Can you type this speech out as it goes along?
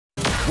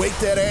Wake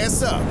that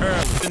ass up.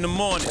 Early in the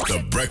morning.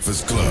 The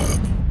Breakfast Club.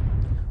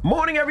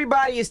 Morning,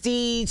 everybody. It's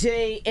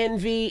DJ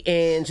Envy,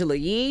 Angela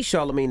Yee,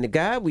 Charlamagne the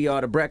Guy. We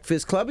are the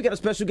Breakfast Club. We got a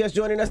special guest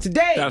joining us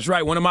today. That's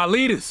right, one of my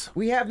leaders.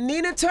 We have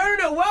Nina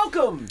Turner.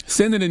 Welcome.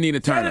 Senator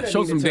Nina Turner. Senator Show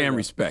Nina some Turner. damn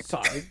respect.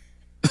 Sorry.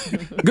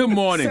 Good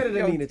morning.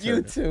 Senator Nina Turner.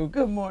 You too.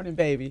 Good morning,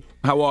 baby.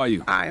 How are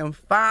you? I am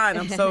fine.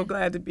 I'm so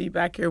glad to be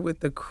back here with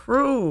the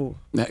crew.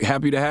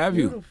 Happy to have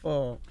you.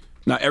 Beautiful.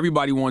 Now,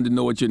 everybody wanted to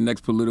know what your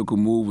next political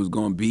move was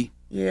going to be.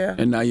 Yeah.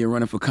 And now you're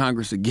running for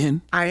Congress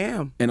again. I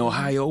am. In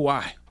Ohio.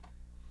 Why?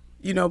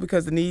 You know,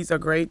 because the needs are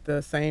great.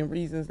 The same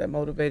reasons that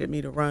motivated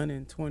me to run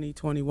in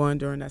 2021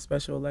 during that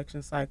special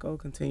election cycle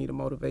continue to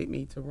motivate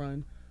me to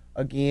run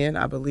again.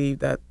 I believe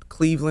that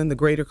Cleveland, the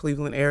greater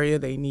Cleveland area,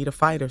 they need a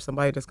fighter,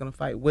 somebody that's going to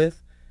fight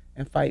with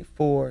and fight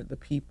for the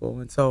people.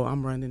 And so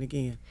I'm running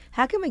again.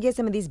 How can we get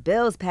some of these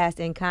bills passed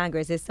in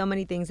Congress? There's so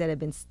many things that have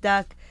been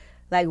stuck.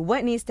 Like,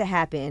 what needs to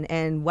happen,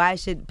 and why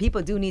should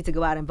people do need to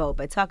go out and vote?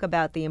 But talk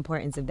about the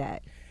importance of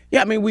that.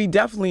 Yeah, I mean, we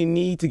definitely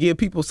need to give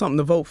people something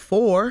to vote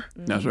for.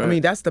 That's right. I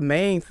mean, that's the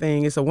main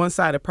thing. It's a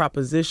one-sided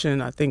proposition,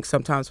 I think,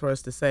 sometimes for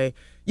us to say,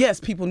 yes,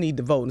 people need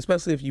to vote. And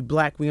especially if you're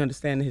black, we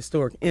understand the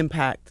historic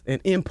impact and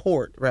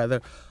import,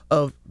 rather,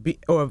 of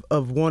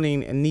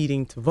wanting and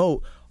needing to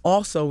vote.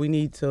 Also, we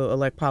need to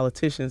elect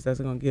politicians that's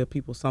going to give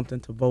people something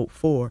to vote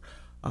for.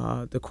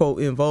 The quote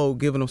in Vogue,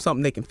 giving them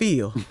something they can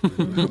feel.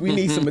 We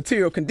need some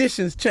material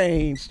conditions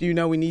changed. You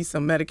know, we need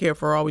some Medicare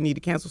for all. We need to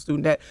cancel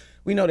student debt.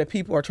 We know that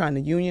people are trying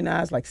to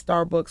unionize, like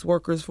Starbucks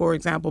workers, for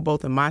example,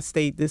 both in my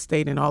state, this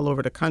state, and all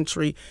over the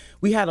country.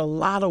 We had a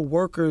lot of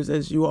workers,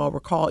 as you all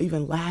recall,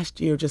 even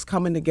last year, just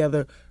coming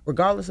together,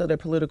 regardless of their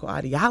political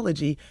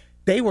ideology.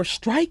 They were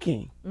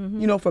striking,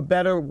 you know, for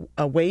better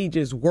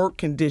wages, work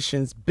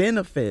conditions,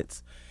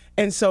 benefits.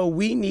 And so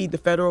we need the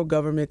federal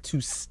government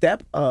to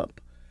step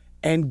up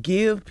and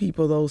give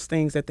people those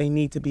things that they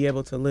need to be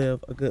able to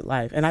live a good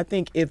life. And I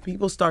think if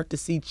people start to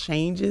see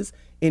changes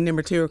in their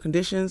material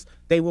conditions,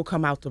 they will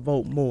come out to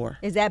vote more.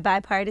 Is that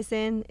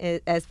bipartisan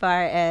as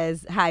far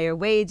as higher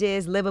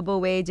wages, livable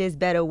wages,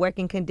 better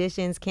working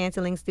conditions,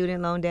 canceling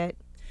student loan debt?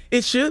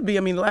 It should be.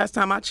 I mean, the last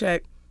time I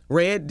checked,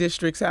 red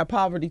districts have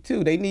poverty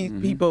too. They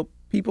need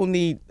people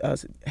need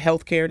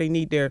health care. They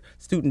need their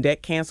student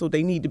debt canceled.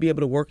 They need to be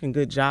able to work in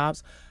good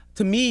jobs.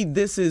 To me,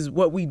 this is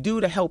what we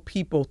do to help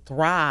people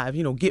thrive,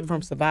 you know, get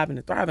from surviving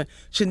to thriving,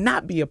 should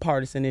not be a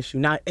partisan issue.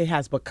 Now, it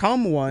has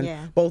become one,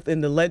 both in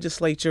the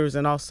legislatures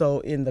and also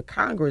in the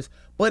Congress,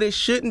 but it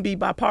shouldn't be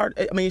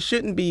it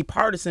shouldn't be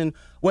partisan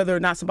whether or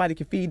not somebody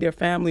can feed their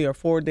family or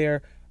afford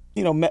their,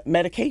 you know,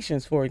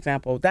 medications, for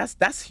example.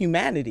 That's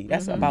humanity.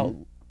 That's about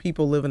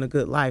people living a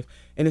good life.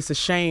 And it's a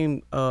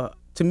shame,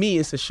 to me,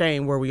 it's a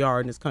shame where we are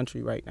in this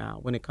country right now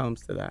when it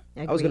comes to that.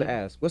 I was going to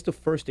ask, what's the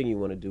first thing you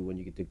want to do when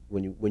you get to,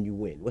 when you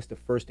win? What's the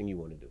first thing you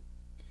want to do?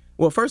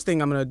 Well, first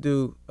thing I'm going to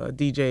do,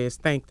 DJ, is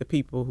thank the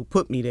people who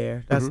put me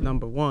there. That's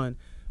number one.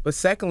 But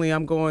secondly,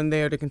 I'm going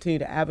there to continue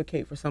to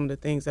advocate for some of the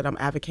things that I'm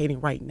advocating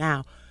right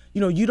now. You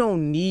know, you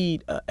don't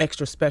need an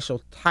extra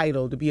special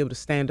title to be able to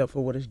stand up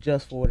for what is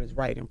just, for what is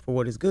right, and for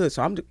what is good.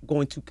 So I'm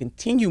going to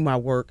continue my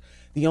work.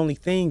 The only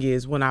thing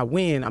is, when I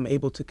win, I'm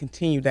able to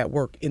continue that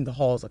work in the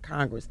halls of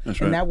Congress. That's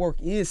and right. that work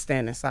is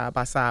standing side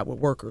by side with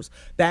workers.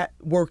 That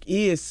work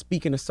is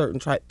speaking a certain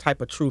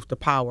type of truth to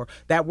power.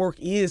 That work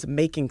is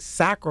making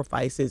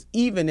sacrifices,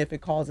 even if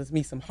it causes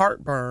me some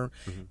heartburn,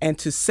 and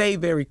to say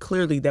very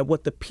clearly that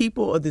what the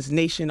people of this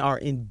nation are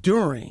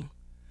enduring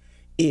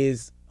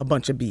is a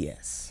bunch of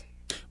BS.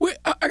 Wait,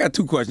 I got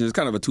two questions. It's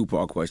kind of a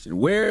two-part question.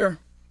 Where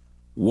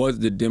was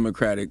the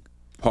Democratic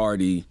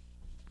Party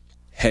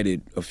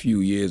headed a few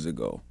years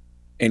ago,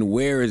 and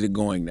where is it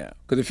going now?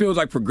 Because it feels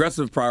like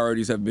progressive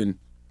priorities have been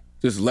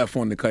just left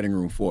on the cutting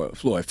room floor.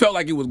 It felt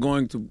like it was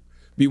going to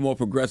be more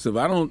progressive.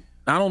 I don't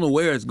know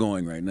where it's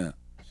going right now.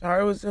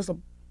 Sorry, it was just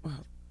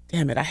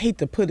damn it, I hate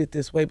to put it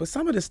this way, but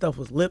some of this stuff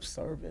was lip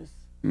service.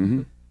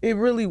 It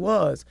really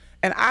was.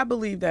 And I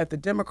believe that the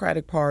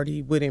Democratic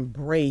Party would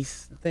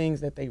embrace the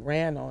things that they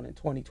ran on in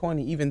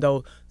 2020, even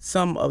though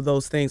some of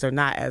those things are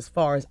not as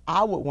far as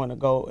I would want to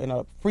go in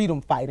a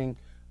freedom-fighting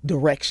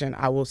direction.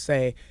 I will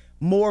say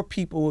more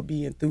people would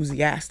be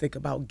enthusiastic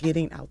about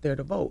getting out there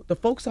to vote. The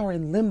folks are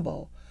in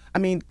limbo. I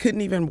mean,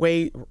 couldn't even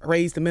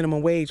raise the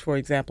minimum wage, for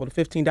example, to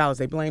 $15.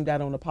 They blamed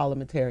that on the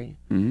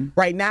parliamentarian.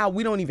 Right now,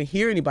 we don't even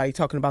hear anybody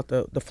talking about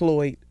the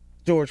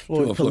George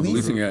Floyd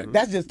policing.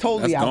 That's just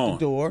totally out the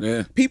door.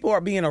 Yeah. People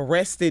are being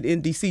arrested in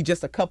D.C.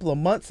 just a couple of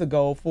months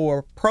ago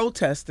for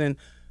protesting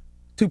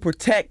to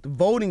protect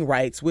voting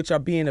rights, which are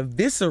being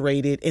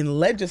eviscerated in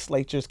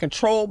legislatures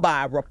controlled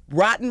by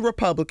rotten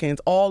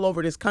Republicans all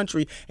over this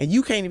country. And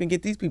you can't even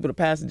get these people to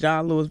pass the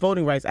John Lewis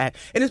Voting Rights Act.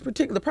 And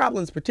the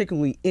problem is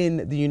particularly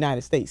in the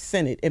United States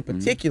Senate in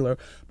particular.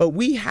 But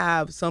we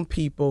have some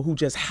people who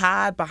just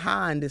hide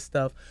behind this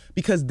stuff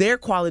because their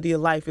quality of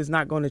life is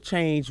not going to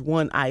change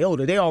one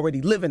iota. They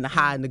already live in the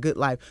high and the good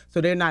life, so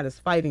they're not as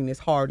fighting as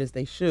hard as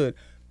they should.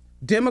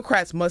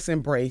 Democrats must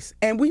embrace,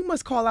 and we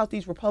must call out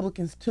these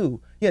Republicans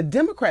too. Yeah,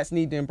 Democrats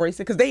need to embrace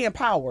it because they in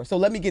power. So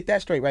let me get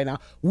that straight right now.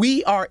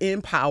 We are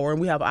in power, and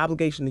we have an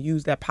obligation to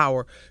use that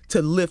power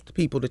to lift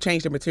people, to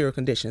change their material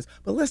conditions.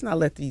 But let's not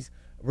let these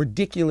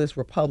ridiculous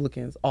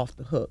Republicans off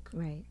the hook.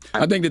 Right.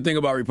 I think the thing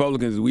about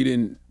Republicans is we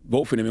didn't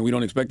vote for them, and we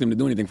don't expect them to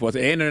do anything for us.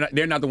 And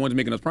they're not the ones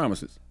making us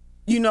promises.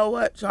 You know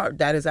what, Char?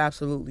 That is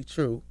absolutely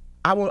true.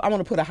 I want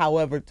to put a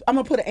however. I'm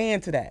going to put an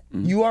and to that.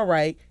 Mm-hmm. You are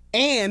right.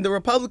 And the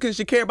Republicans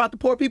should care about the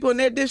poor people in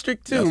their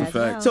district, too. That's a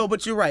fact. So,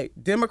 but you're right.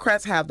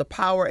 Democrats have the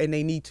power, and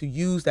they need to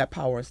use that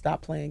power and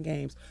stop playing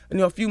games.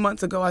 And, a few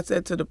months ago, I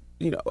said to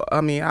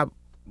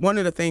one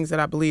of the things that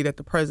I believe that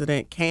the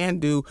president can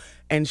do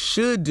and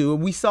should do,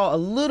 and we saw a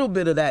little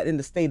bit of that in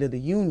the State of the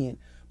Union,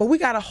 but we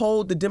got to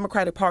hold the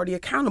Democratic Party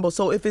accountable.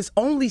 So if it's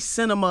only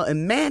Sinema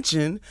and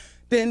Manchin,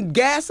 then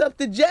gas up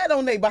the jet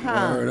on their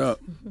behind. Word up.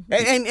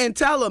 And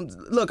tell them,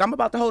 look, I'm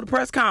about to hold a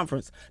press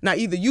conference. Now,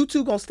 either you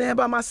two going to stand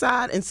by my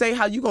side and say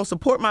how you going to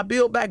support my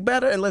Build Back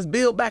Better and let's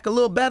build back a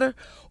little better,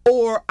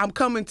 or I'm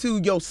coming to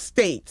your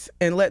state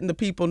and letting the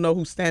people know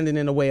who's standing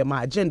in the way of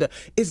my agenda.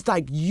 It's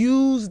like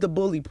use the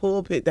bully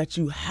pulpit that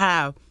you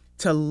have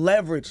to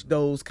leverage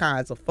those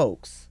kinds of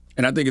folks.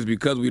 And I think it's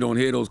because we don't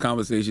hear those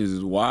conversations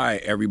is why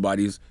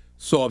everybody's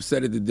so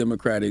upset at the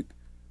Democratic,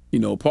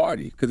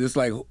 Party. Because it's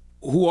like,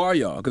 who are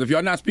y'all? Because if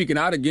y'all not speaking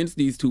out against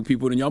these two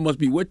people, then y'all must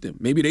be with them.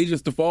 Maybe they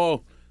just the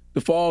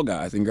fall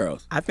guys and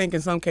girls. I think in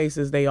some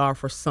cases they are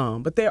for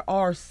some, but there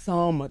are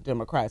some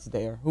Democrats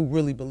there who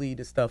really believe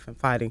this stuff and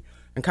fighting.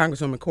 And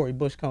Congresswoman Cori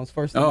Bush comes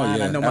first in line.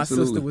 Yeah, I know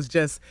absolutely. my sister was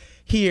just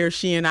here.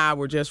 She and I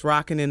were just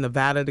rocking in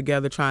Nevada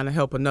together trying to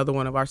help another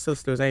one of our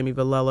sisters, Amy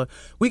Villela.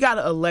 We got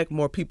to elect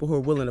more people who are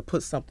willing to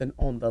put something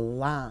on the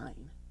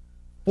line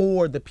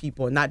for the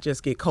people and not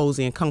just get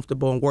cozy and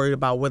comfortable and worried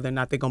about whether or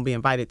not they're going to be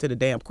invited to the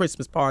damn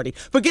Christmas party.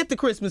 Forget the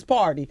Christmas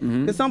party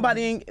because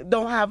somebody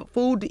don't have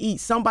food to eat.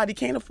 Somebody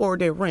can't afford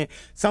their rent.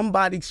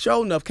 Somebody,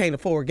 sure enough, can't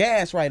afford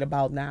gas right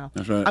about now.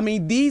 That's right. I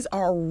mean, these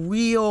are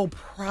real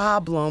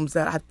problems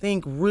that I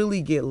think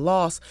really get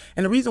lost.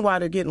 And the reason why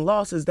they're getting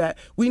lost is that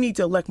we need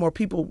to elect more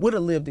people with a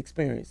lived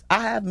experience.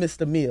 I have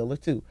missed a meal or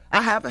two.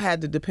 I have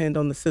had to depend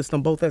on the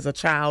system both as a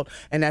child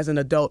and as an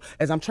adult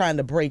as I'm trying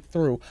to break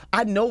through.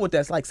 I know what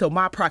that's like. So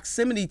my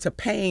proximity to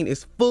pain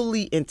is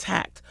fully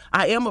intact.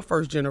 I am a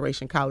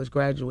first-generation college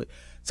graduate.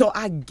 So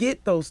I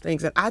get those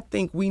things, and I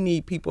think we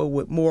need people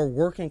with more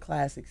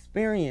working-class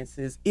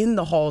experiences in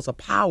the halls of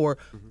power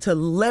to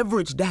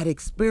leverage that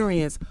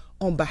experience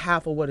on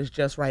behalf of what is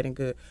just right and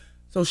good.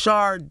 So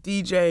Shar,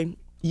 DJ,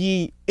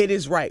 Yee, it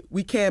is right.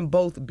 We can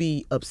both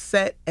be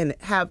upset and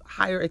have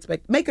higher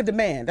make a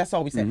demand. That's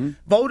all we say.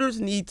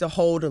 Voters need to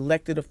hold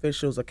elected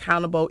officials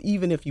accountable,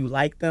 even if you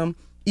like them.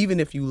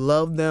 Even if you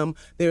love them,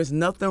 there's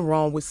nothing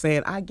wrong with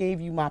saying, I gave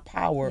you my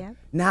power. Yeah.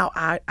 Now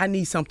I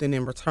need something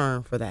in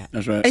return for that.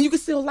 That's right. And you can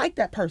still like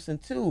that person,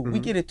 too. We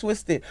get it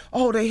twisted.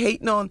 Oh, they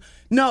hating on.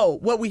 No,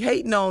 what we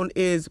hating on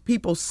is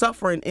people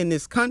suffering in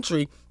this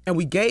country, and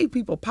we gave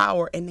people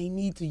power, and they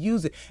need to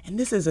use it. And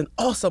this is an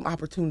awesome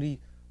opportunity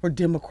for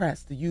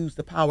Democrats to use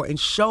the power and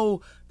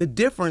show the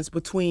difference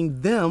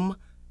between them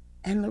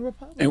and the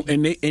Republicans.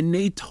 And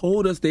they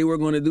told us they were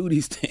going to do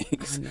these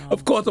things.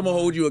 Of course, I'm going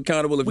to hold you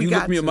accountable. If you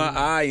looked me in my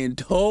eye and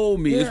told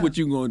me this is what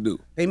you're going to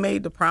do. They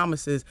made the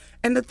promises.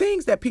 And the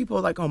things that people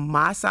like on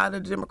my side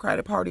of the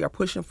Democratic Party are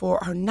pushing for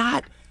are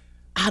not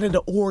out of the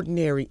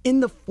ordinary.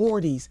 In the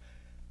 40s,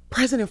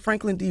 President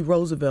Franklin D.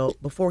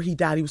 Roosevelt, before he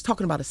died, he was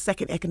talking about a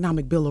second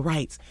economic Bill of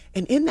Rights.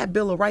 And in that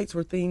Bill of Rights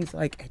were things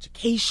like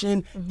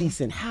education,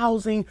 decent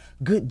housing,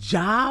 good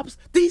jobs.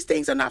 These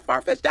things are not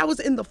far-fetched. That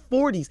was in the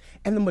 40s.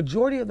 And the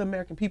majority of the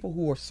American people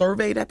who were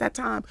surveyed at that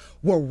time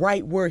were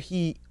right where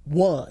he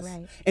was.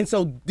 Right. And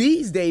so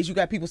these days you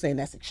got people saying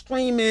that's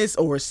extremist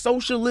or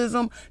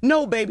socialism.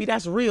 No, baby,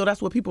 that's real.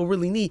 That's what people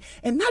really need.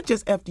 And not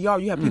just FDR.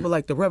 You have people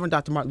like the Reverend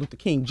Dr. Martin Luther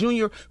King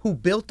Jr. who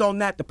built on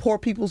that, the poor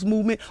people's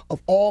movement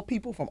of all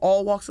people from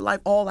all walks of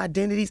life, all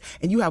identities.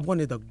 And you have one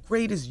of the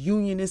greatest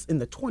unionists in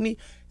the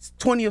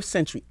 20th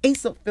century,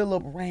 Asa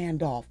Philip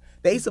Randolph.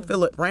 The Asa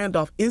Philip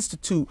Randolph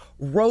Institute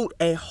wrote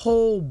a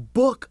whole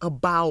book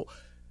about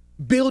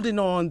building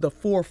on the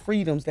 4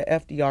 freedoms that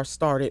FDR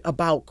started,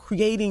 about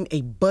creating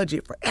a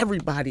budget for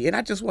everybody. And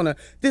I just want to,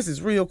 this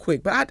is real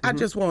quick, but I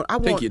want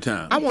Take your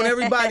time. I want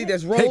everybody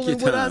that's rolling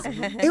with us.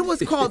 It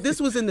was called,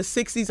 this was in the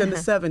 60s and the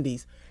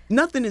 70s.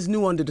 Nothing is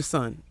new under the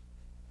sun.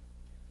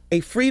 A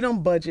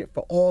freedom budget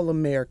for all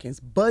Americans,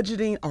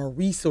 budgeting our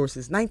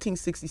resources,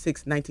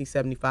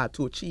 1966-1975,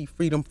 to achieve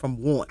freedom from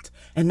want.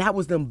 And that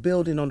was them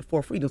building on the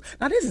 4 freedoms.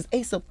 Now, this is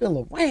Asa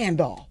Philip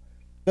Randolph,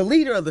 the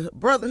leader of the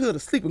Brotherhood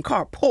of Sleeping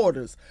Car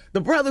Porters,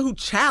 the brother who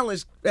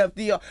challenged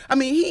FDR. I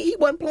mean, he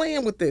wasn't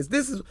playing with this.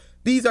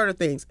 These are the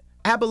things.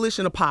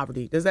 Abolition of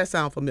poverty. Does that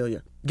sound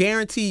familiar?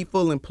 Guaranteed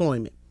full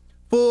employment,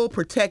 full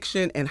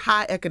protection and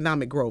high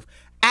economic growth,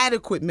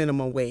 adequate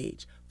minimum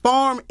wage,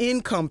 farm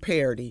income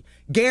parity,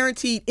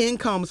 guaranteed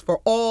incomes for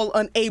all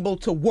unable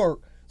to work.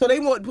 So they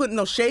weren't putting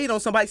no shade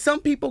on somebody. Some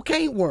people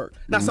can't work.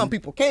 Now, some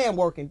people can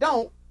work and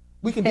don't.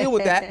 We can deal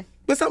with that.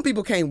 But some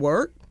people can't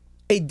work.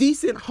 a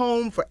decent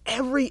home for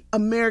every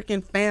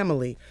American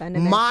family,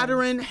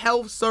 modern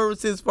health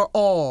services for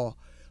all,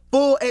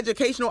 full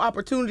educational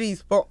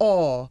opportunities for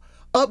all,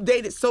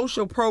 updated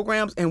social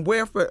programs and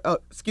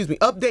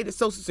updated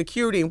Social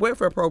Security and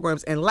welfare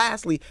programs, and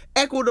lastly,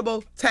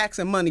 equitable tax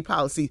and money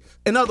policy.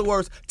 In other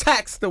words,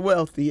 tax the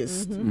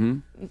wealthiest.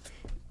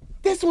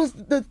 This was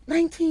the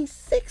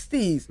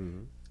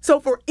 1960s. So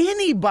for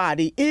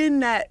anybody in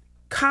that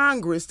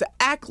Congress to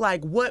act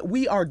like what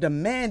we are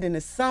demanding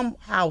is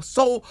somehow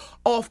so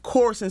off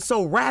course and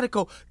so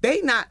radical,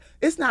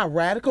 it's not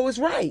radical, it's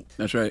right.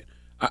 That's right.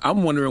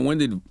 I'm wondering, when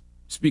did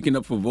speaking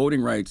up for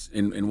voting rights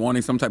and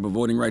wanting some type of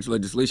voting rights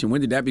legislation,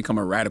 when did that become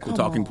a radical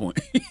talking point?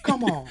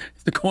 Come on.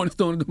 It's the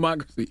cornerstone of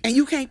democracy. And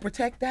you can't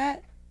protect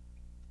that?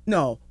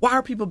 No. Why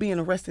are people being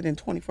arrested in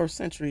 21st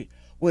century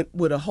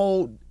with a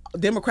whole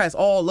Democrats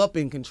all up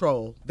in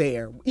control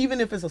there,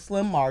 even if it's a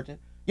slim margin?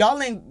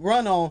 Y'all ain't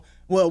run on,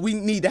 well, we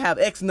need to have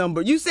X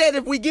number. You said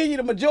if we give you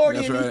the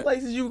majority in these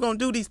places, you were going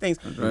to do these things.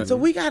 Right. So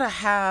we got to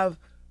have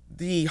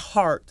the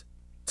heart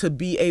to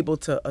be able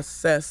to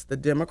assess the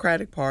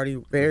Democratic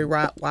Party very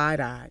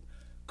wide-eyed,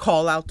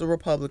 call out the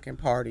Republican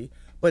Party,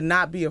 but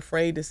not be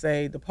afraid to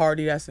say the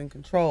party that's in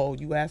control,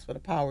 you ask for the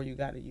power, you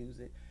got to use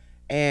it.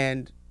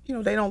 And,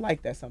 they don't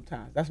like that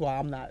sometimes. That's why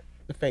I'm not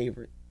the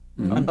favorite.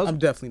 I'm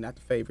definitely not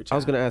the favorite child. I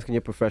was going to ask, in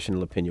your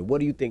professional opinion,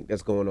 what do you think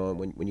that's going on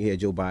when you hear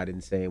Joe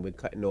Biden saying we're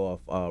cutting off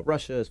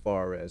Russia as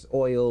far as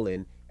oil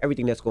and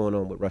everything that's going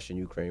on with Russia and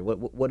Ukraine?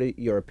 What are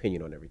your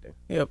opinion on everything?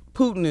 Yeah,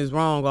 Putin is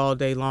wrong all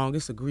day long.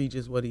 It's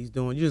egregious what he's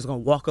doing. You're just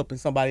going to walk up in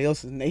somebody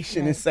else's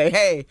nation and say,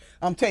 hey,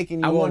 I'm taking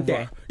you over. Want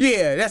that.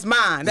 Yeah, that's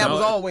mine. That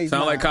was always mine.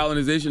 Sound like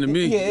colonization to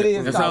me. Yeah, it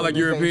is. It sounds like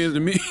Europeans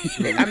to me.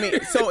 I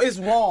mean, so it's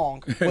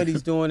wrong what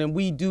he's doing, and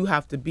we do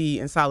have to be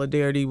in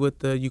solidarity with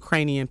the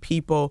Ukrainian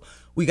people.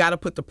 We got to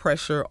put the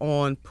pressure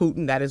on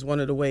Putin. That is one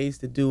of the ways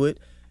to do it.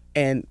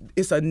 And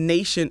it's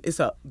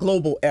a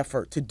global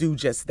effort to do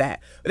just that.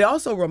 But it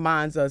also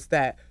reminds us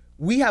that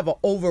we have an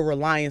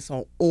over-reliance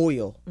on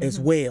oil as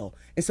well.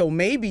 And so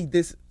maybe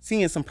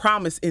seeing some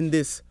promise in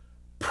this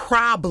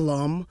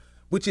problem,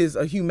 which is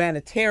a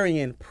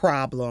humanitarian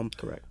problem.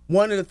 Correct.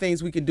 One of the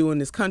things we can do in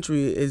this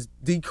country is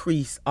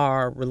decrease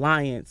our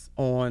reliance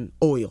on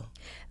oil.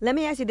 Let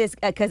me ask you this,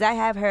 because I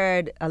have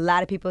heard a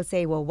lot of people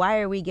say, well,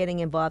 why are we getting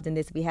involved in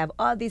this? We have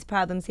all these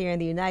problems here in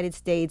the United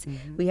States.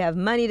 We have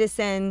money to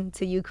send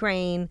to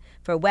Ukraine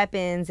for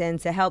weapons and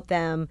to help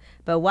them,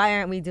 but why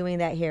aren't we doing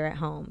that here at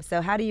home?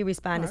 So how do you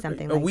respond to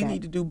something like that? We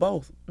need to do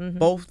both.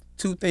 Both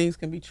two things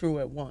can be true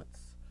at once.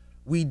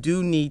 We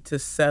do need to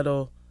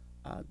settle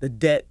the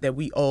debt that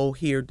we owe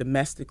here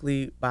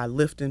domestically by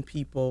lifting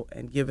people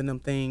and giving them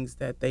things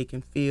that they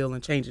can feel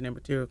and changing their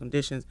material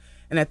conditions.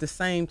 And at the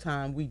same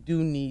time, we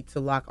do need to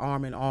lock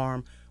arm in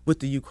arm with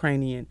the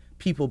Ukrainian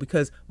people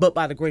but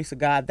by the grace of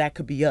God, that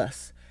could be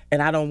us.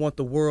 And I don't want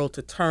the world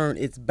to turn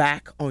its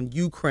back on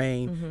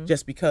Ukraine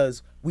just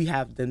because we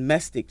have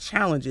domestic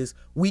challenges.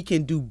 We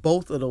can do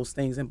both of those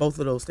things, and both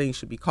of those things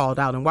should be called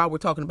out. And while we're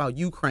talking about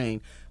Ukraine,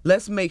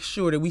 let's make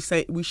sure that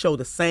we show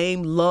the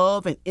same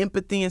love and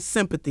empathy and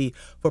sympathy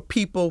for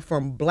people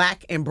from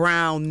black and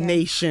brown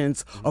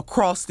nations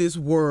across this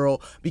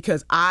world,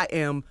 because I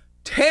am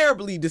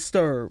terribly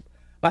disturbed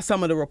by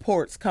some of the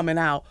reports coming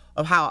out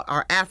of how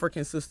our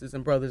African sisters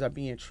and brothers are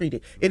being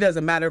treated. It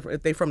doesn't matter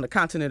if they're from the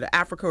continent of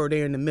Africa or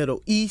they're in the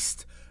Middle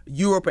East,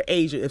 Europe, or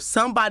Asia. If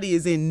somebody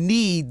is in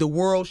need, the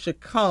world should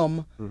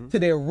come to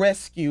their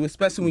rescue,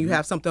 especially when you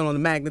have something on the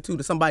magnitude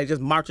of somebody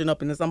just marching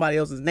up into somebody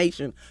else's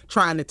nation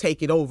trying to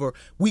take it over.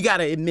 We got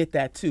to admit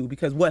that too,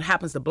 because what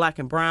happens to black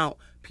and brown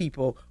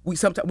people,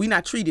 we're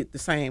not treated the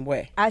same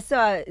way. I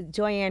saw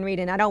Joy-Ann Reid,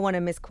 and I don't want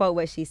to misquote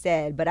what she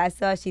said, but I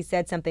saw she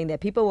said something that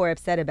people were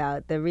upset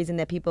about. The reason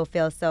that people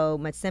feel so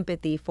much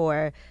sympathy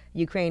for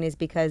Ukraine is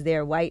because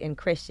they're white and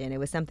Christian. It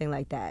was something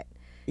like that.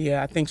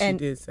 Yeah, I think she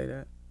did say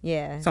that.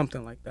 Yeah.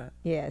 Something like that.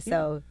 Yeah,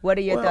 so what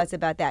are your thoughts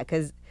about that?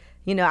 Because,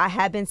 I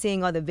have been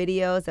seeing all the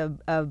videos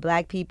of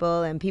black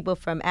people and people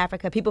from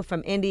Africa, people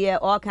from India,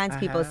 all kinds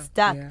of people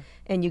stuck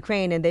in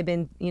Ukraine, and they've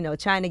been,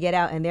 trying to get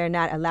out, and they're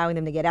not allowing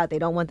them to get out. They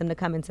don't want them to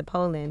come into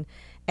Poland.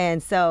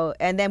 And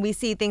then we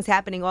see things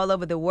happening all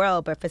over the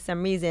world, but for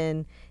some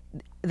reason,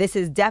 this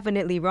is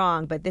definitely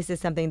wrong, but this is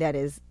something that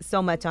is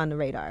so much on the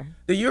radar.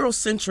 The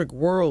Eurocentric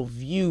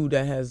worldview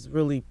that has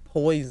really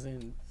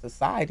poisoned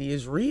society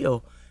is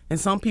real. And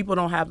some people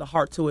don't have the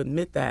heart to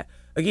admit that.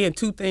 Again,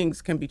 two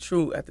things can be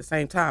true at the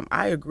same time.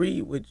 I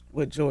agree with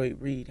what Joy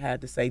Reid had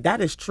to say.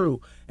 That is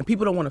true. And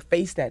people don't want to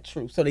face that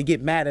truth, so they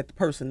get mad at the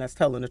person that's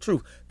telling the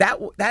truth.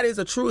 That is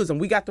a truism.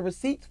 We got the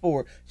receipts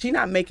for it. She's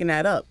not making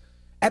that up.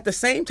 At the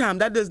same time,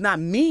 that does not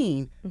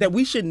mean that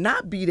we should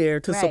not be there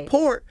to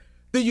support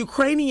the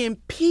Ukrainian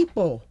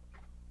people,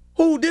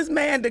 who this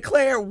man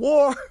declared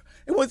war.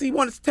 It was he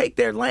wanted to take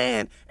their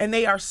land, and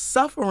they are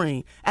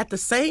suffering. At the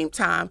same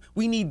time,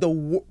 we need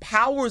the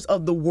powers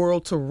of the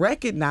world to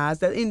recognize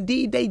that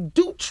indeed they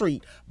do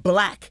treat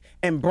black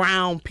and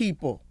brown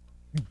people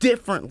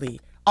differently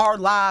our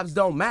lives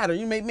don't matter.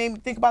 You made me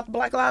think about the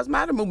Black Lives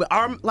Matter movement.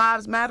 Our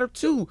lives matter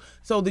too.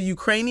 So the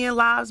Ukrainian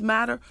lives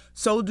matter.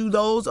 So do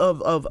those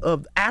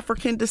of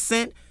African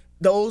descent.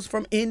 Those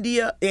from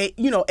India,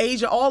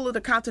 Asia, all of the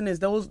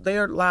continents,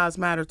 their lives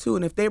matter too.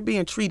 And if they're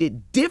being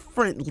treated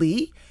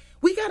differently,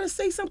 we got to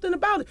say something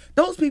about it.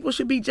 Those people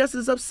should be just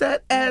as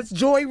upset as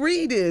Joy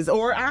Reid is,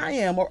 or I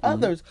am, or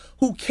others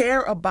who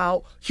care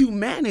about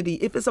humanity.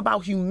 If it's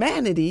about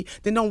humanity,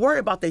 then don't worry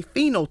about their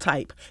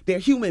phenotype. They're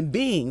human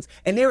beings.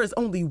 And there is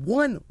only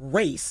one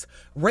race.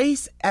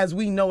 Race, as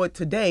we know it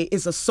today,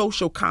 is a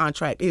social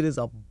contract. It is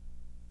a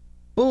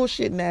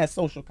bullshitting ass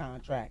social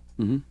contract.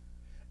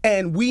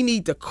 And we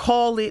need to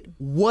call it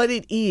what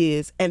it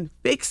is and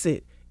fix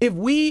it. If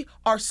we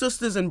are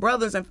sisters and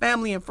brothers and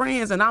family and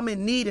friends and I'm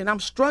in need and I'm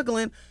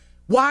struggling,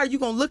 why are you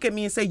going to look at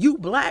me and say, you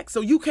black,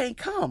 so you can't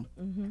come?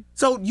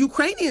 So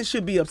Ukrainians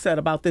should be upset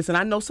about this, and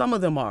I know some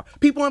of them are.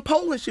 People in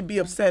Poland should be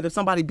upset if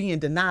somebody being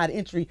denied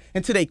entry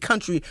into their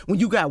country when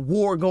you got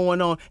war going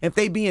on, if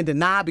they being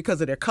denied because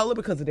of their color,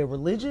 because of their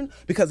religion,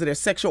 because of their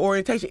sexual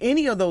orientation,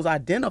 any of those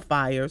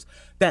identifiers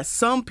that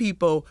some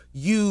people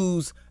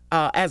use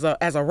as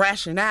a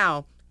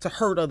rationale to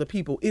hurt other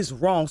people is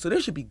wrong. So there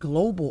should be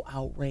global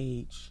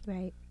outrage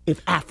if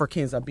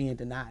Africans are being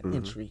denied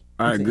entry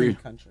into any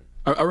country.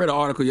 I read an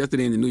article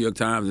yesterday in the New York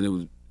Times, and it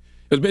was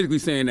basically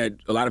saying that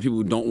a lot of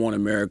people don't want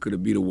America to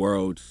be the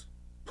world's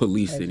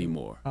police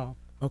anymore. Oh,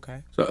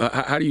 okay. So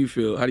how do you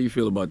feel? How do you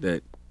feel about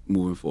that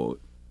moving forward?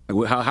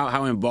 Like,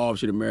 how involved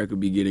should America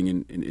be getting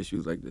in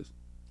issues like this?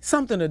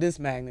 Something of this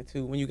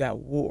magnitude, when you got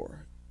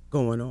war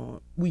going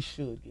on, we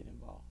should get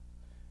involved.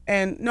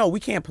 And no,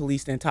 we can't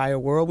police the entire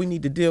world. We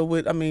need to deal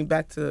with,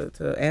 back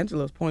to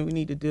Angela's point, we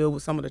need to deal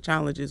with some of the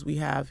challenges we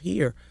have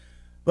here.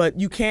 But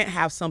you can't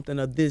have something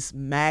of this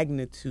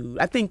magnitude.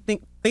 I think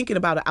thinking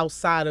about it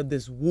outside of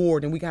this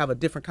war, then we can have a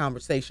different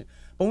conversation.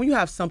 But when you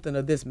have something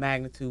of this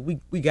magnitude,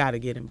 we got to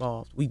get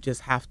involved. We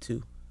just have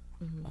to.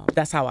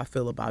 That's how I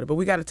feel about it. But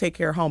we got to take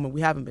care of home, and we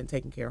haven't been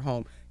taking care of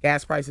home.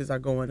 Gas prices are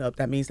going up.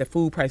 That means that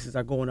food prices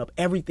are going up.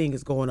 Everything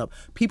is going up.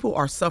 People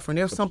are suffering.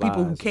 There's some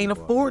people who can't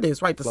afford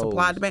this, right? The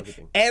supply demand,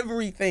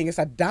 everything. It's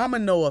a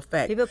domino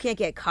effect. People can't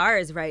get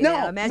cars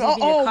now. Imagine if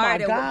you need a car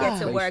to get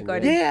to work or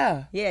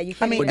to, you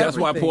can't. But that's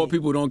why poor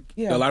people don't.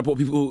 A lot of poor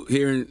people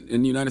here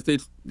in the United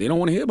States, they don't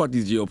want to hear about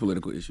these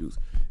geopolitical issues.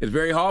 It's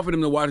very hard for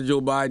them to watch Joe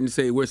Biden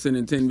say we're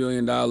sending $10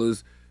 billion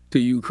to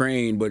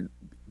Ukraine, but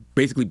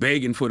basically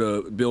begging for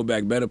the Build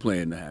Back Better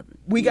plan to happen.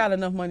 We got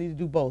enough money to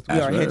do both. We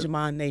are a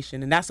hegemon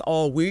nation, and that's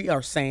all we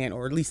are saying,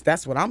 or at least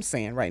that's what I'm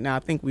saying right now. I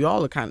think we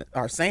all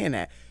are saying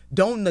that.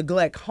 Don't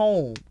neglect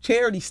home.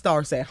 Charity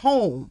starts at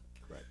home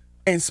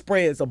and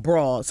spreads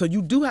abroad. So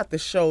you do have to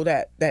show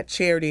that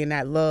charity and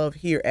that love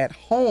here at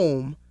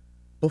home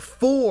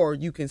before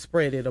you can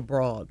spread it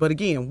abroad. But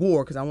again,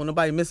 war, because I don't want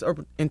nobody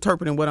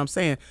misinterpreting what I'm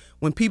saying.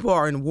 When people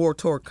are in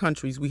war-torn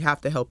countries, we have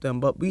to help them.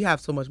 But we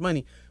have so much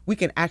money, we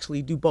can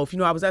actually do both.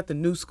 I was at the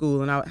New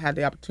School, and I had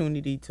the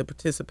opportunity to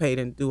participate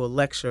and do a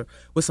lecture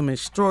with some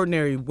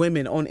extraordinary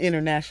women on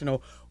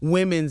International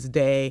Women's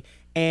Day.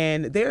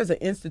 And there's an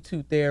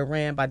institute there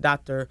ran by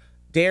Dr.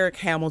 Derek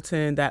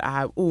Hamilton that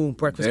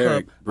Breakfast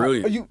Derek, Club.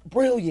 Brilliant.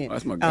 Brilliant. Oh,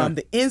 that's my guy.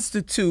 The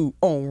Institute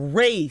on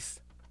Race,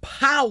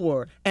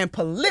 Power, and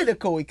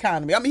Political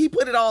Economy. He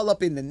put it all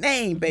up in the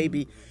name,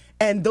 baby.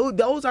 And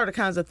those are the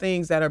kinds of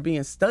things that are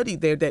being studied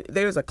there, that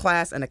there's a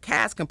class and a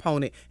caste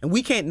component, and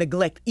we can't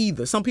neglect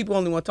either. Some people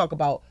only want to talk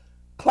about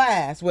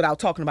class without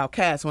talking about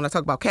caste. When I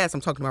talk about caste,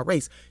 I'm talking about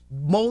race.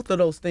 Both of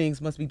those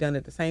things must be done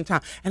at the same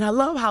time. And I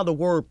love how the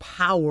word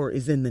power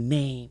is in the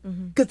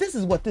name, because this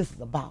is what this is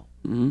about.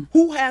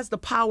 Who has the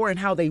power and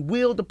how they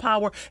wield the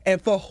power,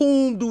 and for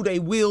whom do they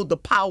wield the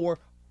power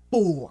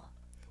for?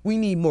 We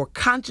need more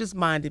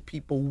conscious-minded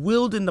people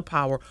wielding the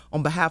power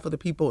on behalf of the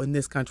people in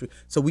this country,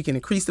 so we can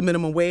increase the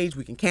minimum wage,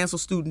 we can cancel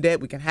student debt,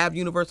 we can have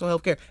universal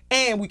health care,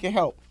 and we can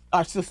help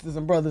our sisters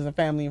and brothers and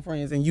family and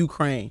friends in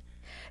Ukraine.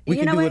 We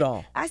can do it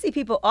all. I see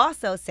people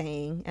also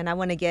saying, and I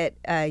want to get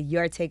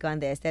your take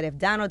on this, that if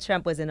Donald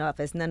Trump was in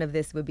office, none of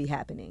this would be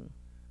happening.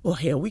 Well,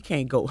 hell, we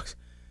can't go.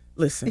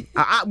 Listen,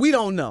 we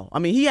don't know.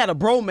 He had a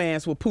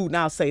bromance with Putin,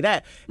 I'll say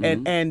that.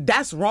 And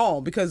that's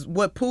wrong, because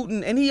what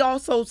Putin, and he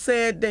also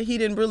said that he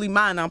didn't really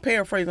mind, I'm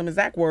paraphrasing his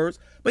exact words,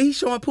 but he's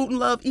showing Putin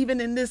love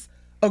even in this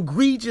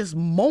egregious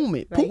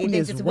moment. Right, Putin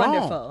is it's wrong.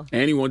 Wonderful.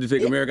 And he wanted to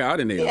take America out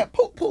in there. Yeah,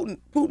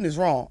 Putin is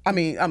wrong.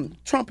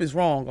 Trump is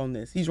wrong on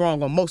this. He's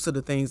wrong on most of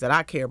the things that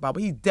I care about,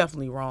 but he's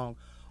definitely wrong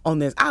on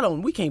this.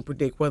 We can't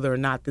predict whether or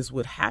not this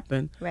would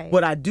happen. Right.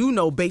 What I do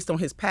know, based on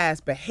his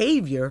past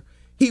behavior,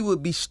 he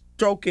would be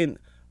stroking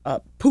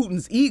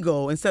Putin's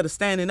ego instead of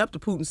standing up to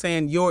Putin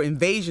saying your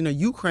invasion of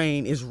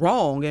Ukraine is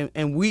wrong,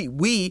 and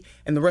we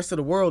and the rest of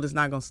the world is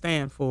not going to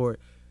stand for it.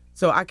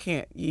 So I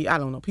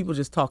don't know. People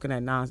just talking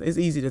that nonsense. It's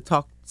easy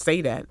to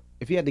say that.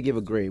 If you had to give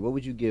a grade, what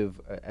would you give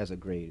as a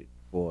grade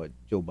for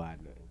Joe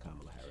Biden and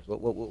Kamala Harris?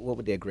 What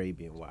would their grade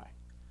be and why?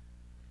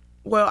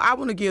 Well, I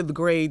want to give the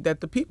grade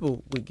that the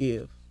people would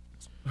give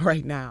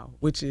right now,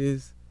 which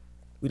is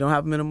we don't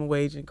have a minimum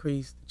wage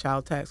increase. The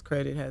child tax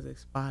credit has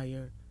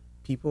expired.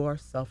 people are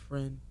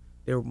suffering.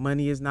 Their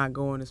money is not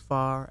going as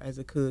far as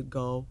it could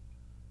go.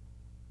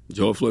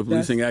 George Floyd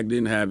Policing Act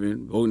didn't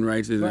happen. Voting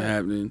rights isn't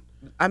happening.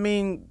 I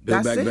mean,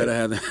 Build that's Back it. Better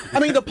hasn't. I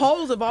mean, the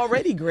polls have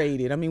already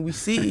graded. I mean, we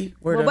see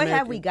where Well, what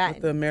have we gotten?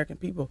 what the American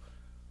people.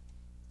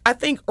 I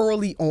think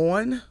early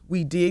on,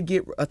 we did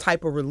get a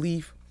type of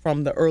relief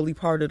from the early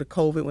part of the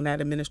COVID when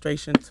that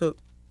administration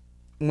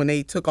when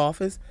they took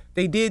office.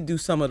 They did do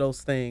some of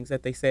those things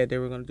that they said they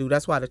were going to do.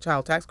 That's why the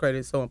child tax credit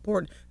is so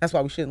important. That's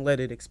why we shouldn't let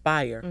it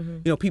expire.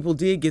 You know, people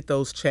did get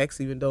those checks,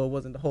 even though it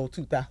wasn't the whole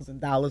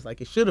 $2,000 like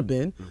it should have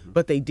been,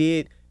 but they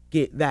did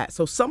get that.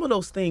 So some of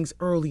those things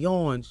early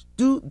on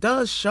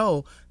does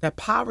show that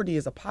poverty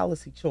is a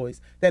policy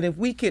choice. That if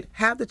we could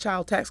have the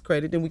child tax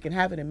credit, then we can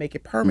have it and make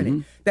it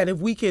permanent. That if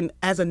we can,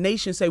 as a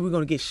nation, say we're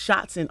going to get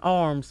shots in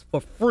arms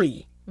for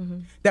free,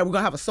 that we're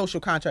going to have a social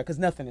contract, because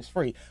nothing is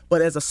free.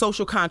 But as a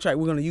social contract,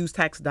 we're going to use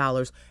tax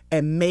dollars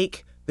and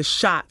make the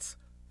shots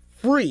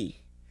free.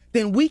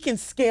 Then we can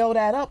scale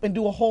that up and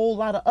do a whole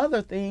lot of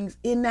other things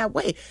in that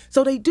way.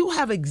 So they do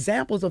have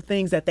examples of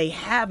things that they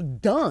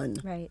have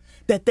done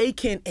that they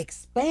can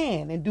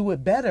expand and do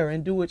it better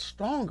and do it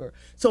stronger.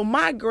 So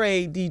my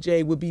grade,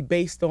 DJ, would be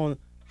based on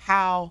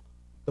how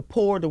the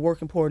poor, the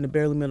working poor, and the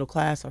barely middle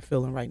class are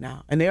feeling right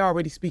now. And they're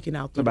already speaking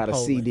out through About the a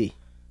polling. CD.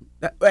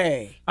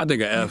 Hey. I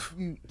think an F.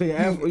 Think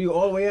F? Are you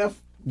all the way F?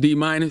 D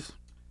minus.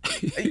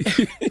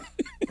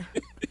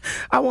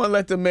 I want to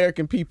let the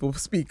American people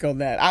speak on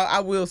that.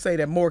 I will say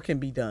that more can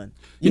be done.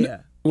 You Yeah,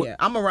 know, yeah.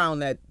 I'm around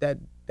that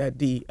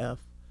DF.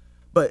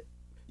 But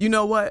you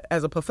know what?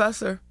 As a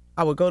professor,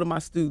 I would go to my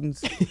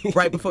students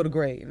right before the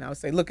grade, and I would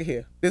say, look at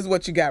here. This is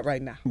what you got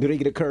right now. Do they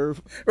get a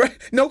curve? Right?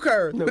 No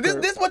curve. No but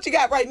curve. This is what you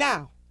got right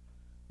now.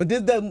 But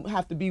this doesn't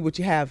have to be what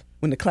you have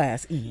when the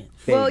class ends.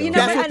 Well, you know,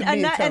 That's what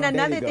and the midterm- and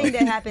another there you thing go.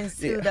 that happens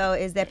too, though,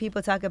 is that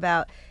people talk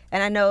about,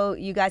 and I know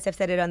you guys have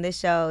said it on this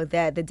show,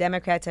 that the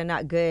Democrats are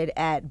not good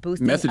at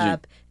boosting Messaging.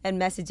 up and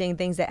messaging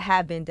things that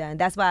have been done.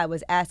 That's why I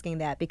was asking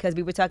that, because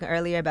we were talking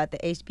earlier about the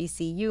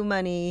HBCU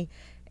money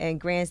and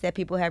grants that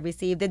people have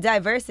received. The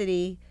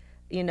diversity,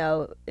 you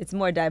know, it's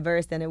more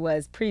diverse than it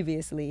was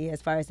previously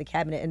as far as the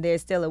cabinet, and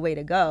there's still a way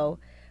to go.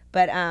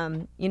 But,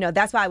 you know,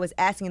 that's why I was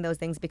asking those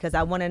things, because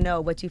I want to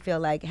know what you feel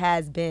like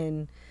has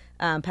been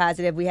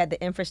positive. We had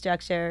the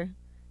infrastructure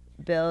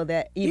bill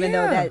that, even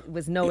though that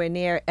was nowhere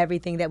near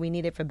everything that we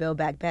needed for Build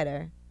Back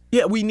Better.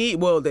 Yeah,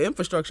 the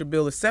infrastructure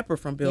bill is separate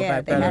from Build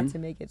Back they Better. had to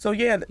make it. So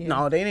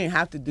no, they didn't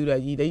have to do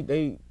that.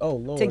 They oh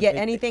Lord. To get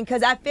anything,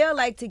 because I feel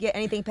like to get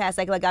anything passed,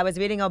 like I was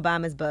reading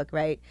Obama's book,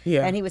 right?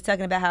 Yeah. And he was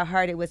talking about how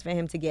hard it was for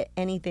him to get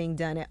anything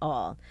done at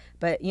all.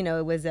 But, you know,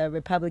 it was a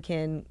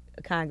Republican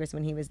Congress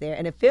when he was there.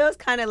 And it feels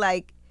kind of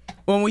like,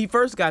 when we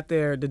first got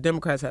there, the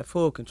Democrats had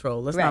full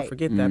control. Let's not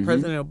forget that.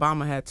 President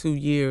Obama had 2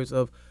 years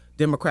of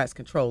Democrats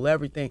control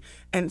everything.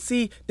 And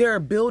see, there are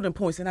building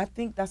points. And I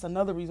think that's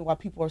another reason why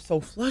people are so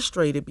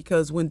frustrated,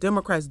 because when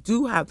Democrats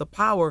do have the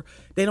power,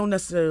 they don't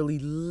necessarily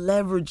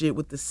leverage it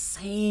with the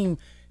same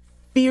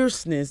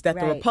fierceness that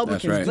the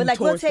Republicans That's right. do but like,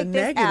 we'll towards the take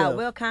this negative. out,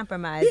 we'll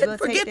compromise. Yeah, we'll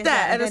forget take this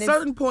that. out. At And a then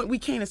certain point, we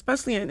can't,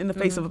 especially in the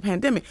face of a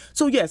pandemic.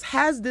 So yes,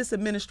 has this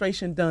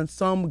administration done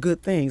some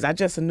good things? I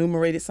just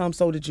enumerated some,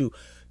 so did you.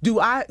 Do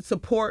I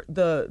support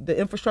the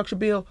infrastructure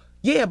bill?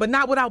 Yeah, but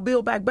not without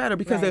Build Back Better,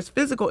 because there's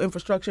physical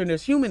infrastructure and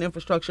there's human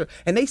infrastructure,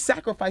 and they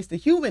sacrifice the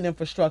human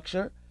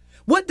infrastructure.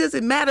 What does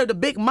it matter to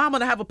Big Mama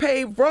to have a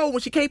paved road when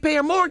she can't pay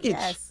her mortgage?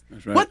 Yes.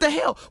 That's right. What the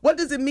hell? What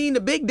does it mean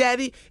to Big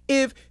Daddy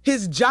if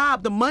his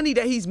job, the money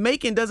that he's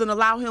making, doesn't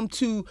allow him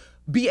to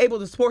be able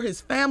to support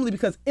his family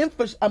because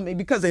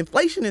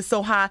inflation is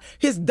so high,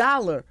 his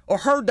dollar or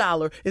her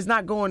dollar is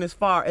not going as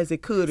far as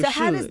it could or So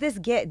should. how does this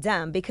get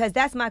done? Because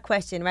that's my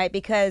question, right?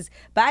 Because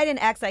Biden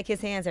acts like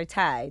his hands are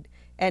tied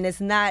and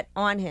it's not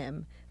on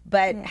him.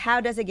 But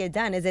how does it get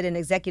done? Is it an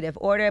executive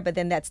order, but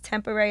then that's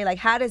temporary? Like,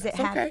 how does it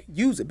happen? Okay,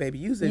 use it, baby.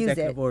 Use the Use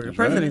executive it. order. The That's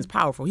president right. is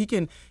powerful. He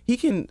can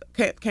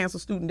cancel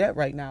student debt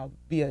right now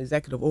via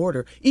executive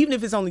order, even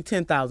if it's only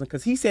 10,000.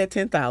 Because he said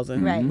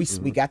 10,000. Right.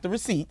 We got the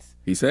receipts.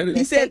 He said it.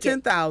 He said take it.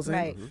 10,000.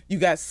 Right. You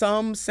got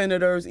some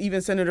senators,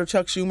 even Senator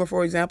Chuck Schumer,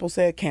 for example,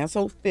 said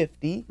cancel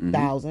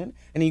 50,000.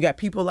 And you got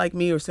people like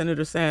me or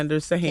Senator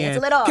Sanders saying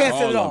Cancel it all.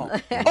 Cancel it All all.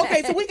 of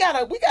Okay, so we got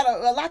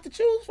a lot to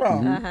choose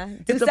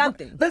from. Do the,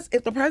 something.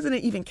 If the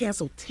president even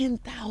canceled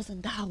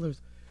 $10,000,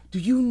 do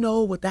you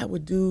know what that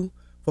would do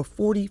for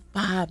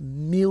 45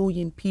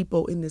 million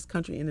people in this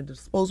country and the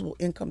disposable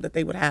income that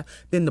they would have,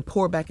 then to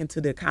pour back into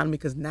the economy,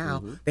 because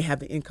now they have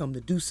the income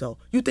to do so?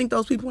 You think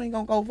those people ain't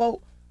gonna go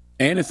vote?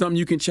 And it's something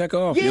you can check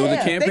off. It was Yeah, a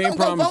they campaign gonna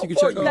go promise vote you can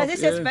for check you. off. Because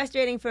it's just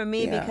frustrating for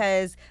me Yeah.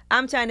 because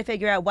I'm trying to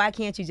figure out, why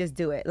can't you just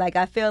do it? Like,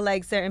 I feel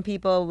like certain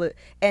people,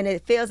 and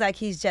it feels like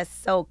he's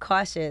just so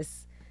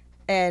cautious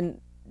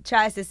and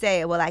tries to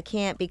say, well, I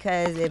can't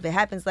because if it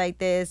happens like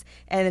this.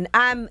 And then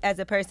I'm, as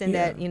a person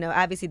that, you know,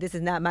 obviously this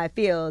is not my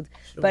field,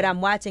 but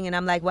I'm watching and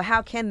I'm like, well,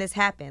 how can this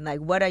happen? Like,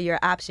 what are your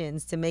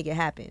options to make it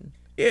happen?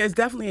 Yeah, it's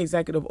definitely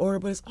executive order,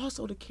 but it's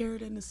also the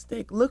carrot and the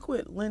stick. Look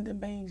what Lyndon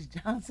Baines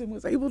Johnson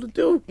was able to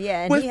do.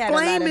 Yeah, and with he had a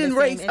lot of the flaming same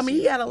race. I mean,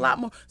 he issues. had a lot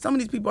more. Some of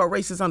these people are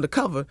racist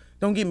undercover.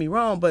 Don't get me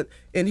wrong, but